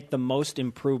BYU make the most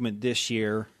improvement this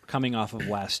year, coming off of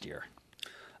last year?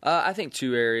 I think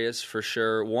 2 areas for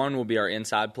sure. One will be our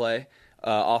inside play.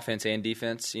 Offense and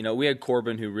defense. You know, we had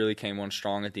Corbin who really came on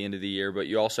strong at the end of the year, but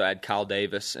you also had Kyle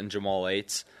Davis and Jamal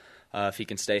Aites if he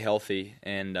can stay healthy.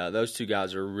 And those 2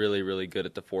 guys are really, really good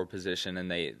at the 4 position,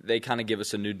 and they kind of give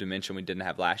us a new dimension we didn't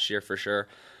have last year for sure.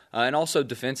 And also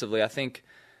defensively, I think,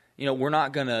 you know, we're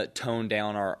not going to tone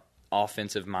down our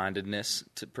offensive mindedness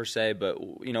per se, but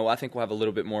you know, I think we'll have a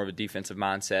little bit more of a defensive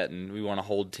mindset, and we want to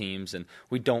hold teams, and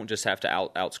we don't just have to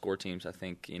outscore teams. I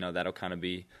think, you know, that'll kind of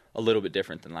be a little bit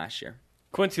different than last year.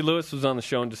 Quincy Lewis was on the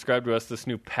show and described to us this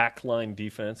new pack line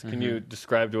defense. Can you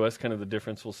describe to us kind of the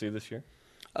difference we'll see this year?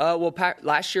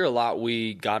 Last year a lot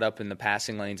we got up in the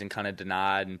passing lanes and kind of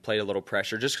denied and played a little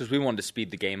pressure just because we wanted to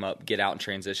speed the game up, get out in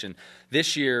transition.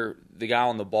 This year, the guy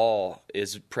on the ball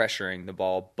is pressuring the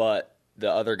ball, but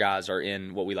the other guys are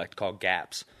in what we like to call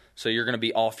gaps. So you're going to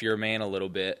be off your man a little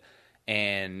bit,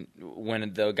 and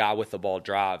when the guy with the ball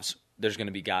drives, there's going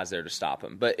to be guys there to stop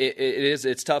him. But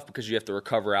it's tough because you have to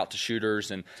recover out to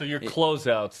shooters, and so your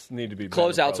closeouts need to be better.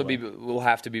 Closeouts will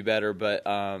have to be better, but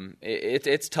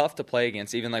it's tough to play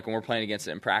against. Even like when we're playing against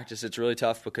it in practice, it's really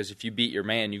tough because if you beat your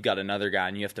man, you've got another guy,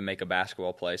 and you have to make a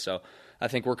basketball play. So I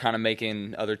think we're kind of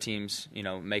making other teams, you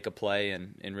know, make a play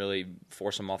and really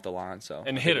force them off the line. So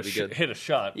and hit a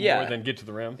shot more than get to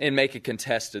the rim and make a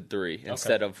contested 3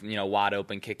 instead of, you know, wide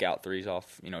open kick out 3s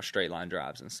off, you know, straight line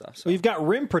drives and stuff. So. Well, you've got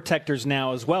rim protectors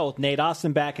now as well with Nate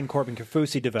Austin back and Corbin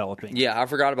Kaufusi developing. Yeah, I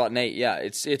forgot about Nate. Yeah,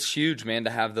 it's huge, man,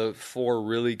 to have the 4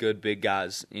 really good big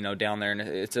guys, you know, down there, and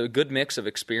it's a good mix of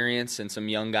experience and some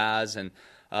young guys and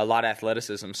a lot of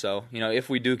athleticism. So, you know, if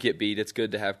we do get beat, it's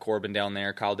good to have Corbin down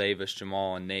there, Kyle Davis,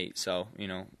 Jamal, and Nate. So, you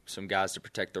know, some guys to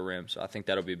protect the rim. So I think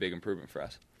that'll be a big improvement for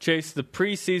us. Chase, the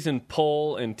preseason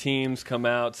poll and teams come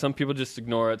out. Some people just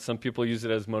ignore it. Some people use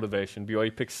it as motivation.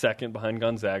 BYU picks second behind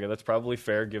Gonzaga. That's probably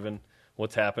fair given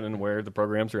what's happening and where the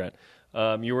programs are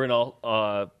at. You were in all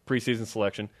preseason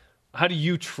selection. How do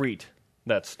you treat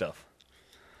that stuff?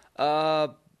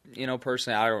 You know,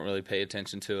 personally, I don't really pay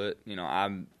attention to it. You know,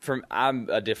 I'm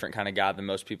a different kind of guy than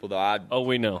most people, though.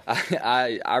 We know.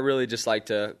 I really just like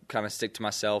to kind of stick to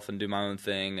myself and do my own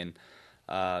thing, and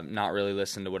not really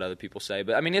listen to what other people say.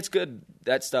 But, I mean, it's good,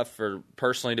 that stuff, for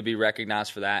personally to be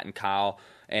recognized for that, and Kyle,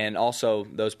 and also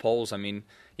those polls. I mean,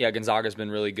 yeah, Gonzaga's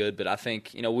been really good, but I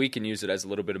think, we can use it as a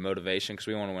little bit of motivation because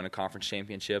we want to win a conference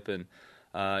championship, and,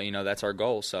 that's our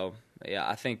goal. So, yeah,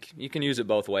 I think you can use it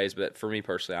both ways, but for me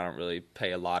personally, I don't really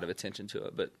pay a lot of attention to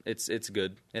it. But it's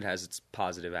good. It has its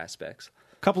positive aspects.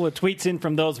 Couple of tweets in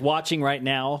from those watching right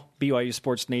now, BYU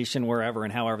Sports Nation, wherever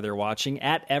and however they're watching.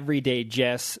 At Everyday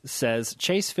Jess says,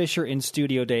 Chase Fisher in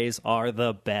studio days are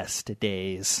the best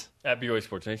days. At BYU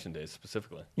Sports Nation days,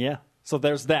 specifically. Yeah, so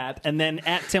there's that. And then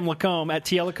at Tim Lacombe, at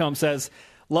T. Lacombe says,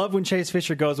 love when Chase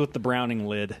Fisher goes with the Browning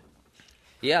lid.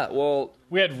 Yeah, well,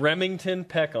 we had Remington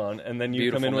Peck on, and then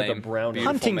you come in with a Browning.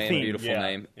 Hunting theme. Beautiful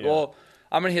name. Yeah. Well,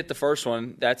 I'm going to hit the first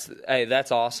one. That's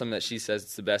awesome that she says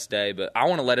it's the best day, but I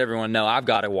want to let everyone know I've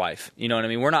got a wife. You know what I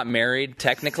mean? We're not married,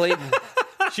 technically.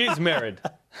 She's married.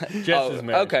 Jess is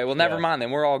married. Okay, well, never mind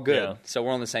then. We're all good. Yeah. So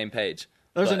we're on the same page.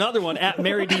 There's another one. At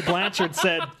Mary D. Blanchard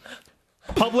said,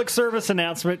 public service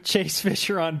announcement, Chase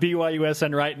Fisher on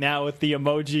BYUSN right now with the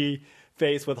emoji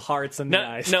face with hearts in the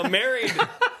eyes. Now, Mary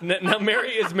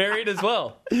is married as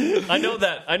well. I know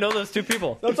that. I know those two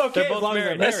people. That's okay. They're both as long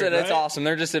married. as they're Listen, married, that's right? awesome.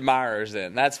 They're just admirers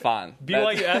then. That's fine.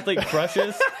 BYU athlete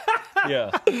crushes. Yeah.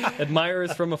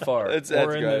 Admirers from afar. That's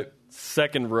or in great. the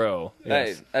second row.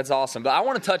 Yes. Hey, that's awesome. But I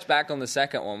want to touch back on the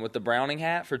second one with the Browning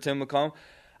hat for Tim Lacombe.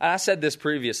 And I said this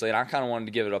previously, and I kind of wanted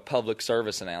to give it a public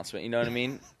service announcement. You know what I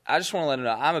mean? I just want to let him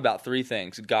know I'm about three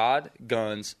things: God,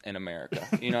 guns, and America.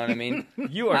 You know what I mean?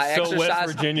 You are West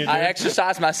Virginia, dude. I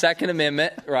exercise my Second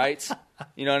Amendment rights.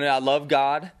 You know what I mean? I love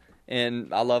God,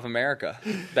 and I love America.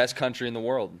 Best country in the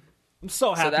world. I'm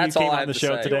so happy that's you came all I on have the to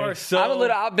show say. today. You are so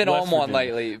I've been West on one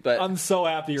Virginia. lately, but I'm so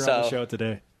happy you're on the show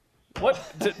today. What?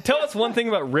 Tell us one thing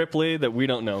about Ripley that we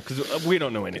don't know, because we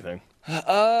don't know anything.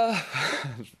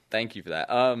 Thank you for that.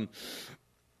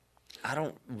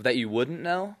 That you wouldn't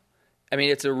know. I mean,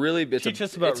 it's a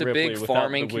big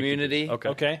farming community.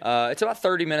 Okay. It's about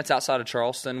 30 minutes outside of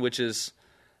Charleston, which is,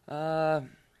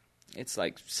 it's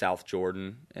like South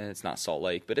Jordan, and it's not Salt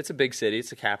Lake, but it's a big city. It's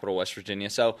the capital, West Virginia.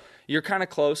 So you're kind of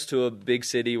close to a big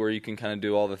city where you can kind of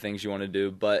do all the things you want to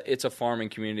do, but it's a farming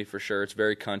community for sure. It's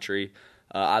very country.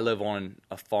 I live on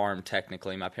a farm,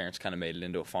 technically. My parents kind of made it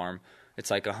into a farm. It's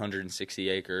like 160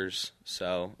 acres,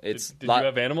 so it's. Did you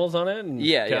have animals on it? And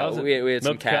yeah, cows we had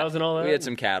some cows and all that. We had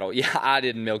some cattle. Yeah, I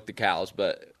didn't milk the cows,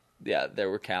 but yeah, there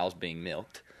were cows being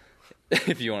milked.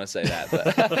 If you want to say that,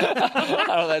 but I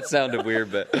know that sounded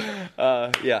weird, but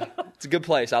yeah, it's a good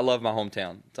place. I love my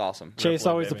hometown. It's awesome. Chase,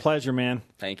 always a pleasure, man.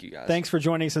 Thank you, guys. Thanks for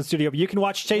joining us in the studio. You can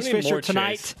watch Chase Fisher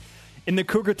tonight. Chase. In the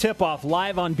Cougar Tip-Off,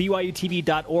 live on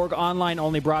BYUtv.org,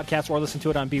 online-only broadcast, or listen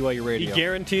to it on BYU Radio. He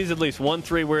guarantees at least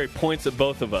 1-3 where he points at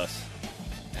both of us.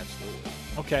 Absolutely.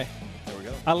 Okay. There we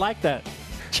go. I like that.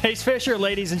 Chase Fisher,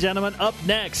 ladies and gentlemen. Up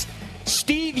next,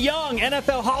 Steve Young,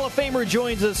 NFL Hall of Famer,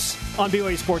 joins us on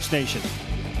BYU Sports Nation.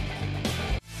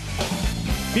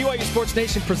 BYU Sports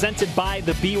Nation presented by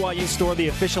the BYU Store, the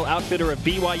official outfitter of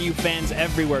BYU fans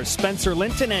everywhere. Spencer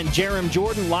Linton and Jerem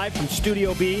Jordan live from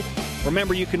Studio B.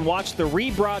 Remember, you can watch the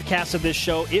rebroadcast of this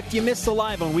show if you miss the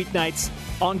live on weeknights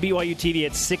on BYU TV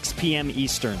at 6 p.m.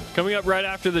 Eastern. Coming up right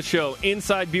after the show,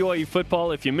 Inside BYU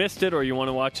Football. If you missed it or you want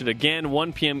to watch it again,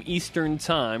 1 p.m. Eastern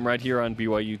time right here on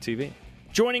BYU TV.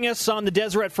 Joining us on the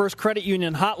Deseret First Credit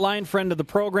Union hotline, friend of the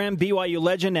program, BYU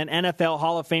legend and NFL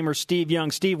Hall of Famer Steve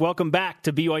Young. Steve, welcome back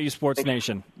to BYU Sports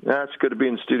Nation. Yeah, it's good to be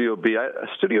in Studio B.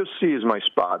 Studio C is my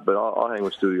spot, but I'll hang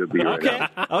with Studio B right now.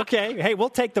 Okay. Hey, we'll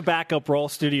take the backup role,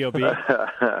 Studio B.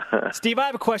 Steve, I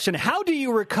have a question. How do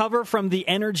you recover from the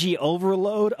energy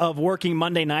overload of working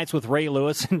Monday nights with Ray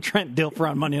Lewis and Trent Dilfer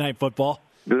on Monday Night Football?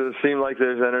 Does it seem like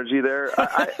there's energy there?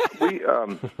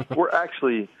 We're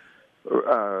actually...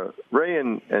 Ray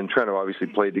and Trent have obviously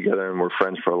played together and we're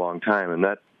friends for a long time, and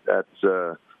and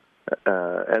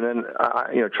then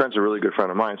Trent's a really good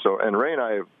friend of mine. So, and Ray and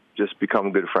I have just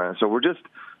become good friends. So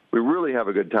we really have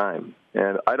a good time,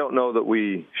 and I don't know that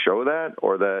we show that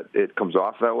or that it comes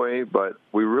off that way, but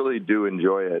we really do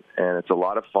enjoy it, and it's a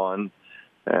lot of fun.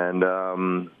 And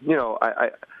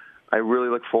I really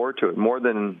look forward to it more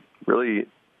than really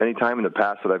any time in the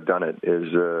past that I've done it.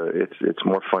 It's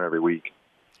more fun every week.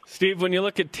 Steve, when you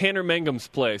look at Tanner Mangum's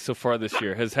play so far this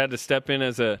year, has had to step in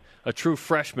as a true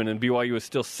freshman, and BYU is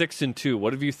still 6-2.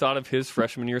 What have you thought of his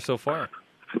freshman year so far?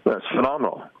 That's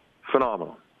phenomenal.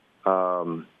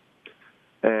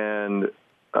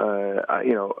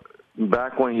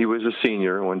 Back when he was a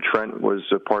senior, when Trent was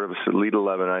a part of Elite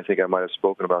 11, I think I might have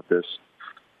spoken about this.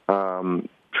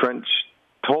 Trent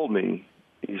told me,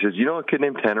 he says, "You know a kid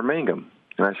named Tanner Mangum?"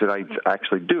 And I said, "I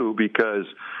actually do, because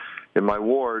in my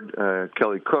ward,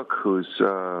 Kelly Cook, whose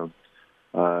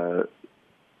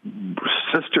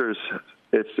sister's,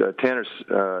 it's Tanner's,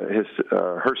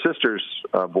 her sister's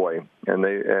boy,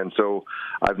 and so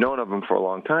I've known of him for a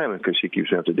long time because she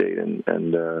keeps me up to date, and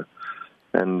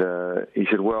he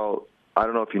said, well, I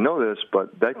don't know if you know this,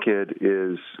 but that kid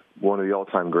is one of the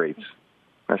all-time greats.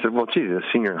 I said, well, geez, he's a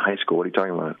senior in high school. What are you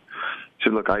talking about? He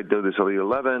said, look, I do this Elite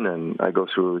 11, and I go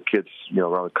through the kids,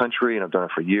 around the country, and I've done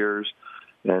it for years.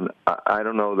 And I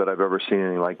don't know that I've ever seen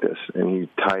anything like this. And he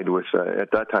tied with,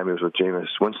 at that time, he was with Jameis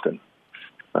Winston.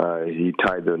 He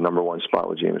tied the number one spot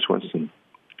with Jameis Winston.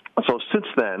 So since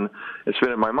then, it's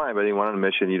been in my mind, but he went on a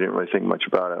mission. You didn't really think much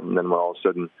about it. And then all of a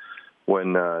sudden,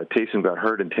 when Taysom got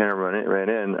hurt and Tanner ran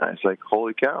in, I was like,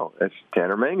 holy cow, that's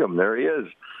Tanner Mangum. There he is.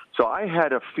 So I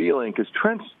had a feeling, because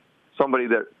Trent's somebody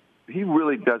that he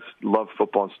really does love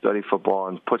football and study football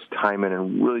and puts time in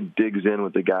and really digs in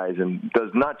with the guys and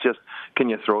does not just, can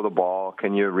you throw the ball,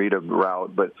 can you read a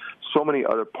route, but so many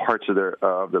other parts of their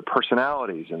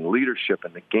personalities and leadership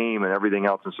and the game and everything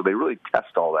else. And so they really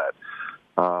test all that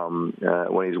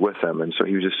when he's with them. And so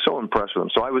he was just so impressed with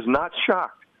them. So I was not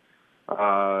shocked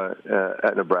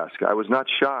at Nebraska. I was not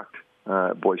shocked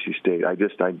at Boise State. I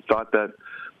thought that,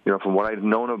 from what I'd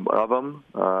known of him,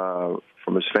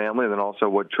 from his family, and then also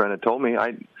what Trent had told me,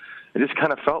 I just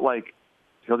kind of felt like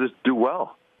he'll just do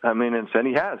well. I mean, and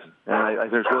he has. And I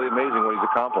think it's really amazing what he's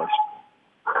accomplished.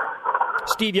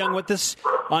 Steve Young with us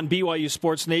on BYU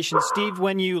Sports Nation. Steve,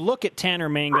 when you look at Tanner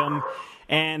Mangum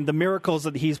and the miracles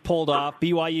that he's pulled off,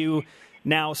 BYU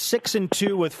now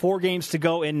 6-2 with 4 games to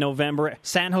go in November.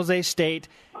 San Jose State,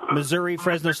 Missouri,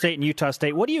 Fresno State, and Utah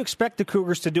State. What do you expect the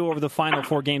Cougars to do over the final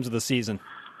 4 games of the season?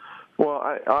 Well,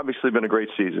 obviously been a great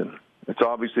season. It's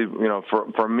obviously,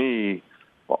 for me,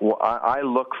 I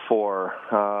look for,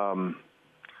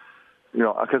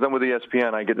 because I'm with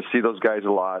ESPN, I get to see those guys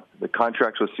a lot. The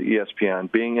contracts with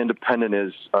ESPN, being independent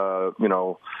is,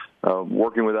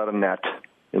 working without a net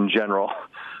in general.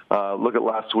 Look at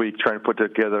last week, trying to put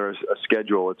together a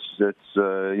schedule. It's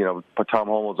Tom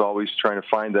Holmold's always trying to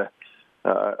find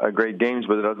a great games,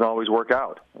 but it doesn't always work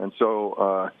out. And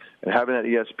so and having that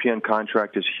ESPN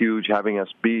contract is huge, having us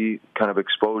be kind of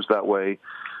exposed that way.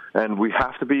 And we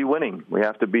have to be winning. We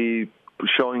have to be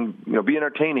showing, be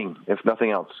entertaining, if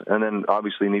nothing else. And then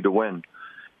obviously need to win.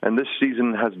 And this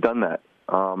season has done that.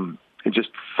 It just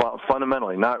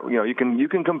fundamentally, not, you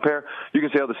can compare, you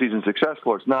can say, oh, the season's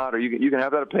successful or it's not, or you can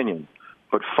have that opinion.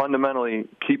 But fundamentally,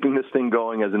 keeping this thing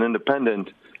going as an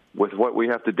independent with what we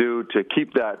have to do to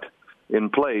keep that in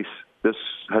place, this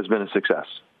has been a success.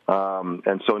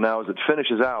 And so now as it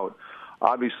finishes out,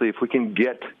 obviously if we can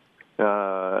get 9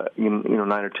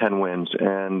 or 10 wins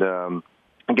and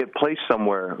get placed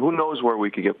somewhere, who knows where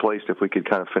we could get placed if we could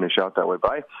kind of finish out that way.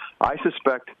 But I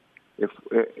suspect if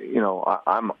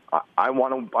I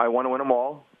want to win them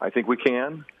all. I think we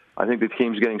can. I think the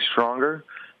team's getting stronger.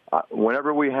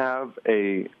 Whenever we have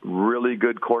a really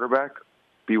good quarterback,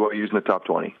 BYU's in the top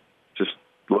 20. Just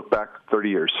look back 30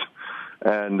 years.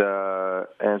 And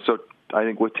so I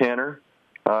think with Tanner,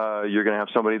 you're going to have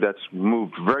somebody that's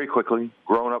moved very quickly,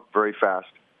 grown up very fast,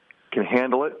 can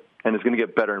handle it, and is going to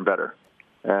get better and better.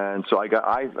 And so I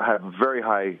have very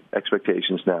high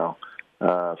expectations now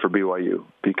for BYU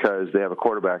because they have a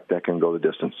quarterback that can go the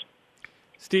distance.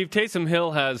 Steve, Taysom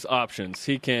Hill has options.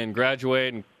 He can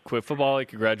graduate and quit football. He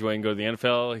could graduate and go to the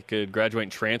NFL. He could graduate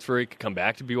and transfer. He could come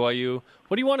back to BYU.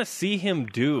 What do you want to see him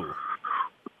do?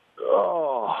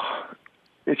 Oh,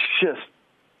 it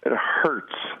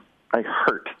hurts. I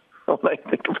hurt when I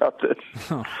think about this.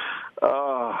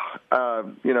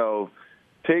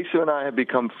 Taysom and I have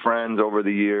become friends over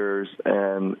the years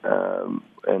and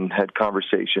had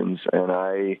conversations, and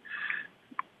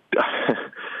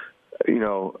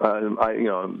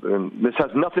and this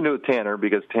has nothing to do with Tanner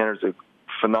because Tanner's a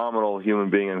phenomenal human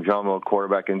being and phenomenal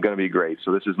quarterback and going to be great.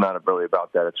 So this is not really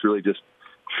about that. It's really just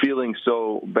feeling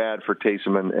so bad for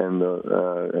Taysom and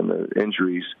the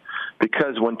injuries,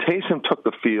 because when Taysom took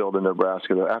the field in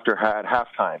Nebraska after at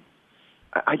halftime,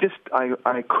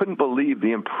 I couldn't believe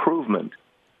the improvement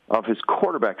of his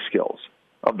quarterback skills,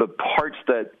 of the parts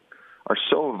that are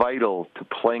so vital to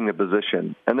playing the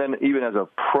position. And then even as a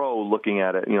pro looking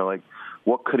at it, like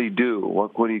what could he do?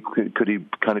 What could he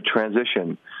kind of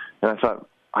transition? And I thought,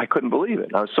 I couldn't believe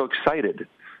it. I was so excited.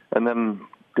 And then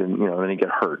he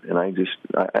got hurt. And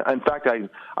in fact, I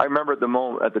remember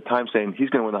at the time saying he's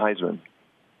going to win the Heisman.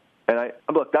 And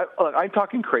I'm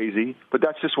talking crazy, but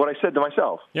that's just what I said to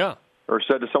myself. Yeah. Or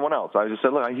said to someone else. I just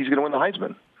said, look, he's going to win the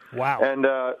Heisman. Wow. And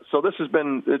so it's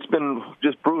been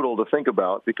just brutal to think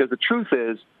about, because the truth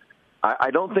is,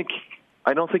 I don't think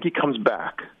he comes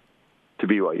back to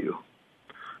BYU.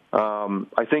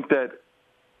 I think that,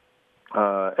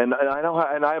 and I know,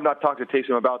 and I have not talked to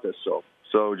Taysom about this, so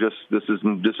this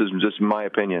is just my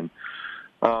opinion.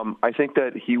 I think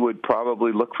that he would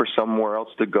probably look for somewhere else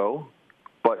to go,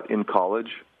 but in college,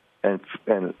 and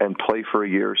play for a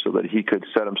year so that he could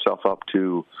set himself up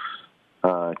to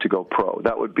go pro.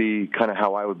 That would be kind of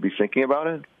how I would be thinking about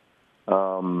it,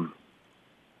 and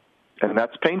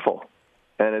that's painful,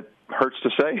 and it hurts to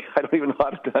say. I don't even know how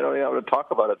to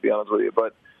talk about it, to be honest with you,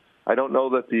 but I don't know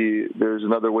that there's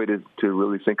another way to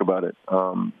really think about it.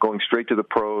 Going straight to the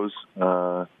pros,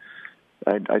 I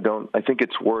think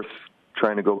it's worth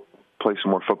trying to go play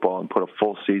some more football and put a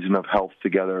full season of health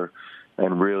together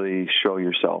and really show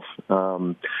yourself.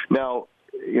 Now,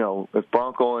 if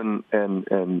Bronco and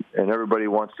everybody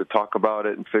wants to talk about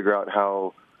it and figure out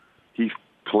how he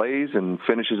plays and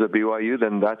finishes at BYU,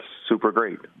 then that's super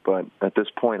great. But at this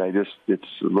point, I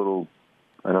don't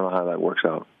know how that works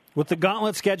out. With the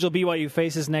gauntlet schedule BYU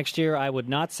faces next year, I would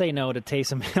not say no to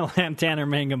Taysom Hill and Tanner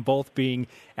Mangum both being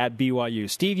at BYU.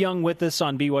 Steve Young with us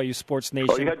on BYU Sports Nation.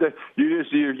 Oh, you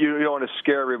don't want to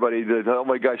scare everybody. Oh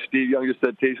my gosh, Steve Young just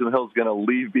said Taysom Hill's going to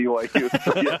leave BYU.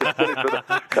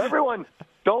 So everyone,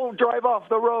 don't drive off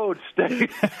the road. Stay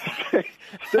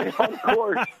on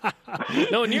course.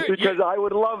 No, because I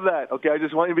would love that. Okay, I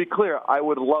just want you to be clear. I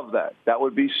would love that. That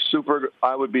would be super.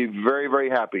 I would be very, very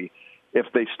happy if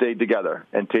they stayed together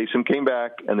and Taysom came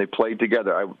back and they played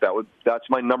together. That's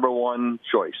my number one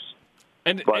choice.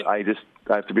 But I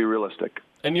have to be realistic.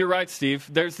 And you're right, Steve.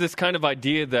 There's this kind of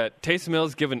idea that Taysom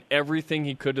Hill's given everything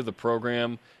he could to the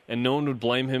program, and no one would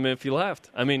blame him if he left.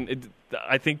 I mean,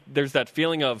 I think there's that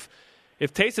feeling of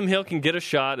if Taysom Hill can get a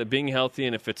shot at being healthy,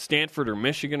 and if it's Stanford or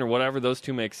Michigan or whatever, those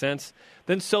two make sense,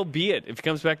 then so be it. If he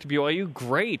comes back to BYU,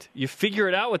 great. You figure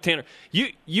it out with Tanner.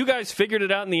 You guys figured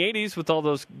it out in the 80s with all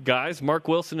those guys, Mark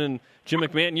Wilson and Jim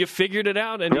McMahon. You figured it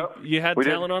out, and you had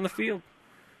talent on the field.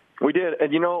 We did.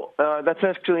 And, that's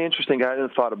actually interesting. I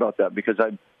hadn't thought about that because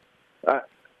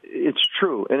it's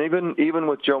true. And even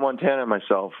with Joe Montana and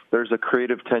myself, there's a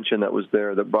creative tension that was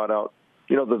there that brought out,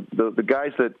 the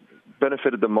guys that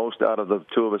benefited the most out of the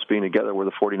two of us being together were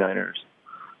the 49ers.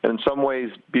 And in some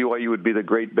ways, BYU would be the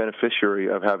great beneficiary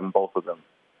of having both of them.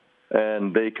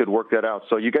 And they could work that out.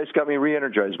 So you guys got me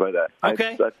re-energized by that.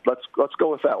 Okay. Let's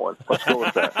go with that one. Let's go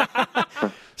with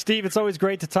that. Steve, it's always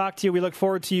great to talk to you. We look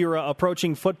forward to your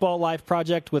approaching Football Life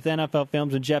project with NFL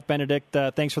Films and Jeff Benedict.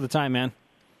 Thanks for the time, man.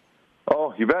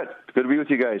 Oh, you bet. Good to be with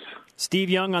you guys.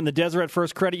 Steve Young on the Deseret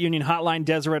First Credit Union Hotline.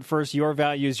 Deseret First, your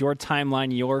values, your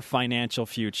timeline, your financial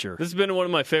future. This has been one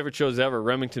of my favorite shows ever.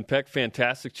 Remington Peck,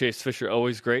 fantastic. Chase Fisher,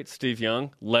 always great. Steve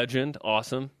Young, legend,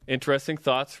 awesome. Interesting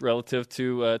thoughts relative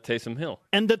to Taysom Hill.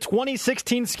 And the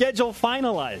 2016 schedule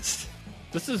finalized.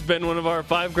 This has been one of our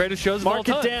 5 greatest shows of all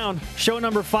time. Mark it down. Show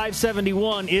number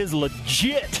 571 is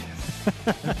legit.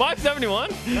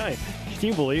 571? Nice. Can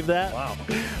you believe that? Wow.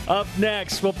 Up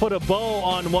next, we'll put a bow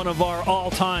on one of our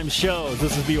all-time shows.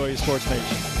 This is BYU Sports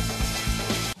Nation.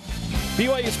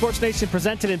 BYU Sports Nation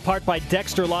presented in part by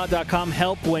DexterLaw.com.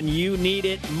 Help when you need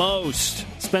it most.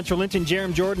 Spencer Linton,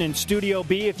 Jerem Jordan in Studio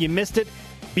B. If you missed it,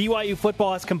 BYU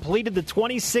football has completed the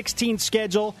 2016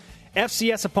 schedule.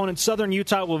 FCS opponent Southern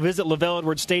Utah will visit LaVell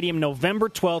Edwards Stadium November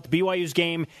 12th. BYU's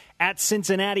game at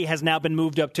Cincinnati has now been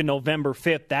moved up to November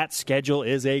 5th. That schedule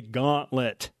is a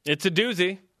gauntlet. It's a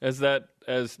doozy, as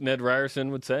Ned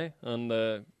Ryerson would say on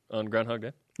Groundhog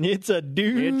Day. It's a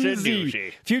doozy. It's a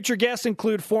doozy. Future guests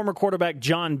include former quarterback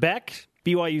John Beck,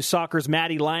 BYU Soccer's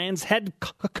Matty Lyons, head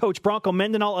coach Bronco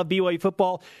Mendenhall of BYU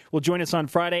football will join us on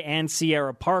Friday, and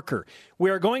Sierra Parker.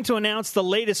 We are going to announce the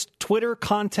latest Twitter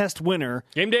contest winner.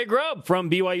 Game Day Grub.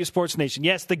 From BYU Sports Nation.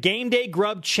 Yes, the Game Day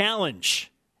Grub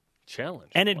Challenge.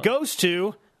 And it goes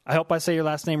to, I hope I say your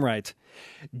last name right,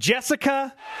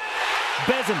 Jessica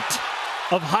Bezant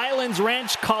of Highlands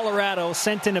Ranch, Colorado,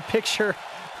 sent in a picture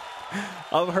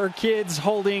of her kids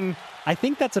holding, I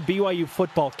think that's a BYU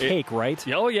football cake, right?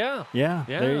 Oh, yeah. Yeah,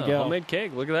 there you go. Homemade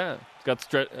cake. Look at that. It's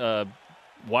got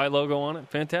Y logo on it.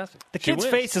 Fantastic. The kids'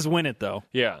 faces win it, though.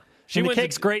 Yeah. The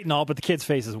cake's great and all, but the kids'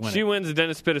 faces win it. She wins the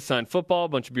Dennis Pitta signed football, a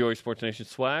bunch of BYU Sports Nation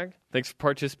swag. Thanks for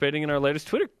participating in our latest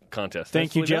Twitter contest.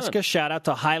 Thank you, Jessica. Shout out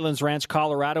to Highlands Ranch,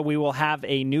 Colorado. We will have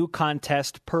a new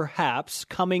contest, perhaps,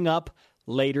 coming up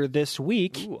later this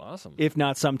week. Ooh, awesome. If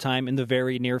not sometime in the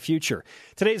very near future.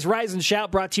 Today's Rise and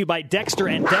Shout brought to you by Dexter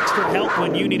and Dexter Help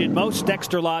when you need it most.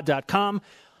 DexterLaw.com.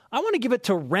 I want to give it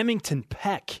to Remington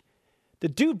Peck. The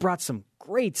dude brought some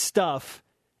great stuff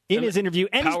in his interview,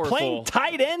 and he's playing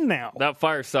tight end now. That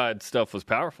fireside stuff was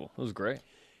powerful. It was great.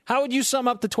 How would you sum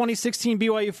up the 2016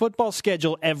 BYU football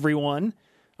schedule, everyone?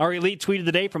 Our elite tweet of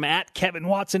the day from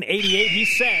 @KevinWatson88. He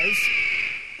says,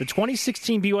 the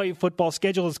 2016 BYU football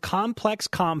schedule is complex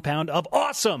compound of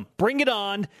awesome, bring it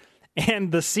on,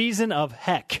 and the season of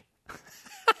heck.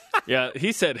 Yeah,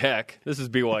 he said heck. This is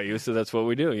BYU, so that's what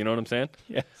we do. You know what I'm saying?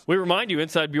 Yes. We remind you,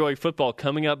 Inside BYU Football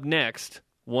coming up next,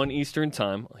 1 Eastern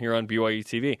time, here on BYU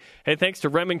TV. Hey, thanks to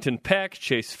Remington Peck,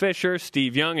 Chase Fisher,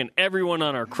 Steve Young, and everyone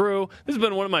on our crew. This has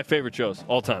been one of my favorite shows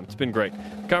all time. It's been great.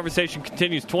 The conversation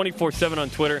continues 24/7 on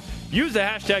Twitter. Use the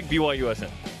hashtag BYUSN.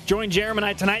 Join Jeremy and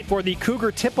I tonight for the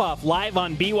Cougar Tip-Off live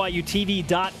on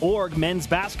BYUTV.org. Men's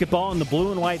basketball in the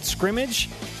blue and white scrimmage.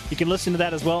 You can listen to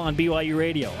that as well on BYU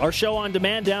Radio. Our show on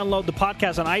demand. Download the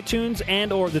podcast on iTunes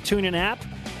and or the TuneIn app.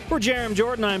 For Jeremy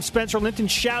Jordan, I'm Spencer Linton.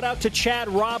 Shout out to Chad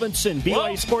Robinson.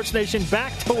 BYU Sports Nation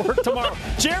back to work tomorrow.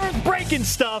 Jeremy's breaking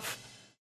stuff.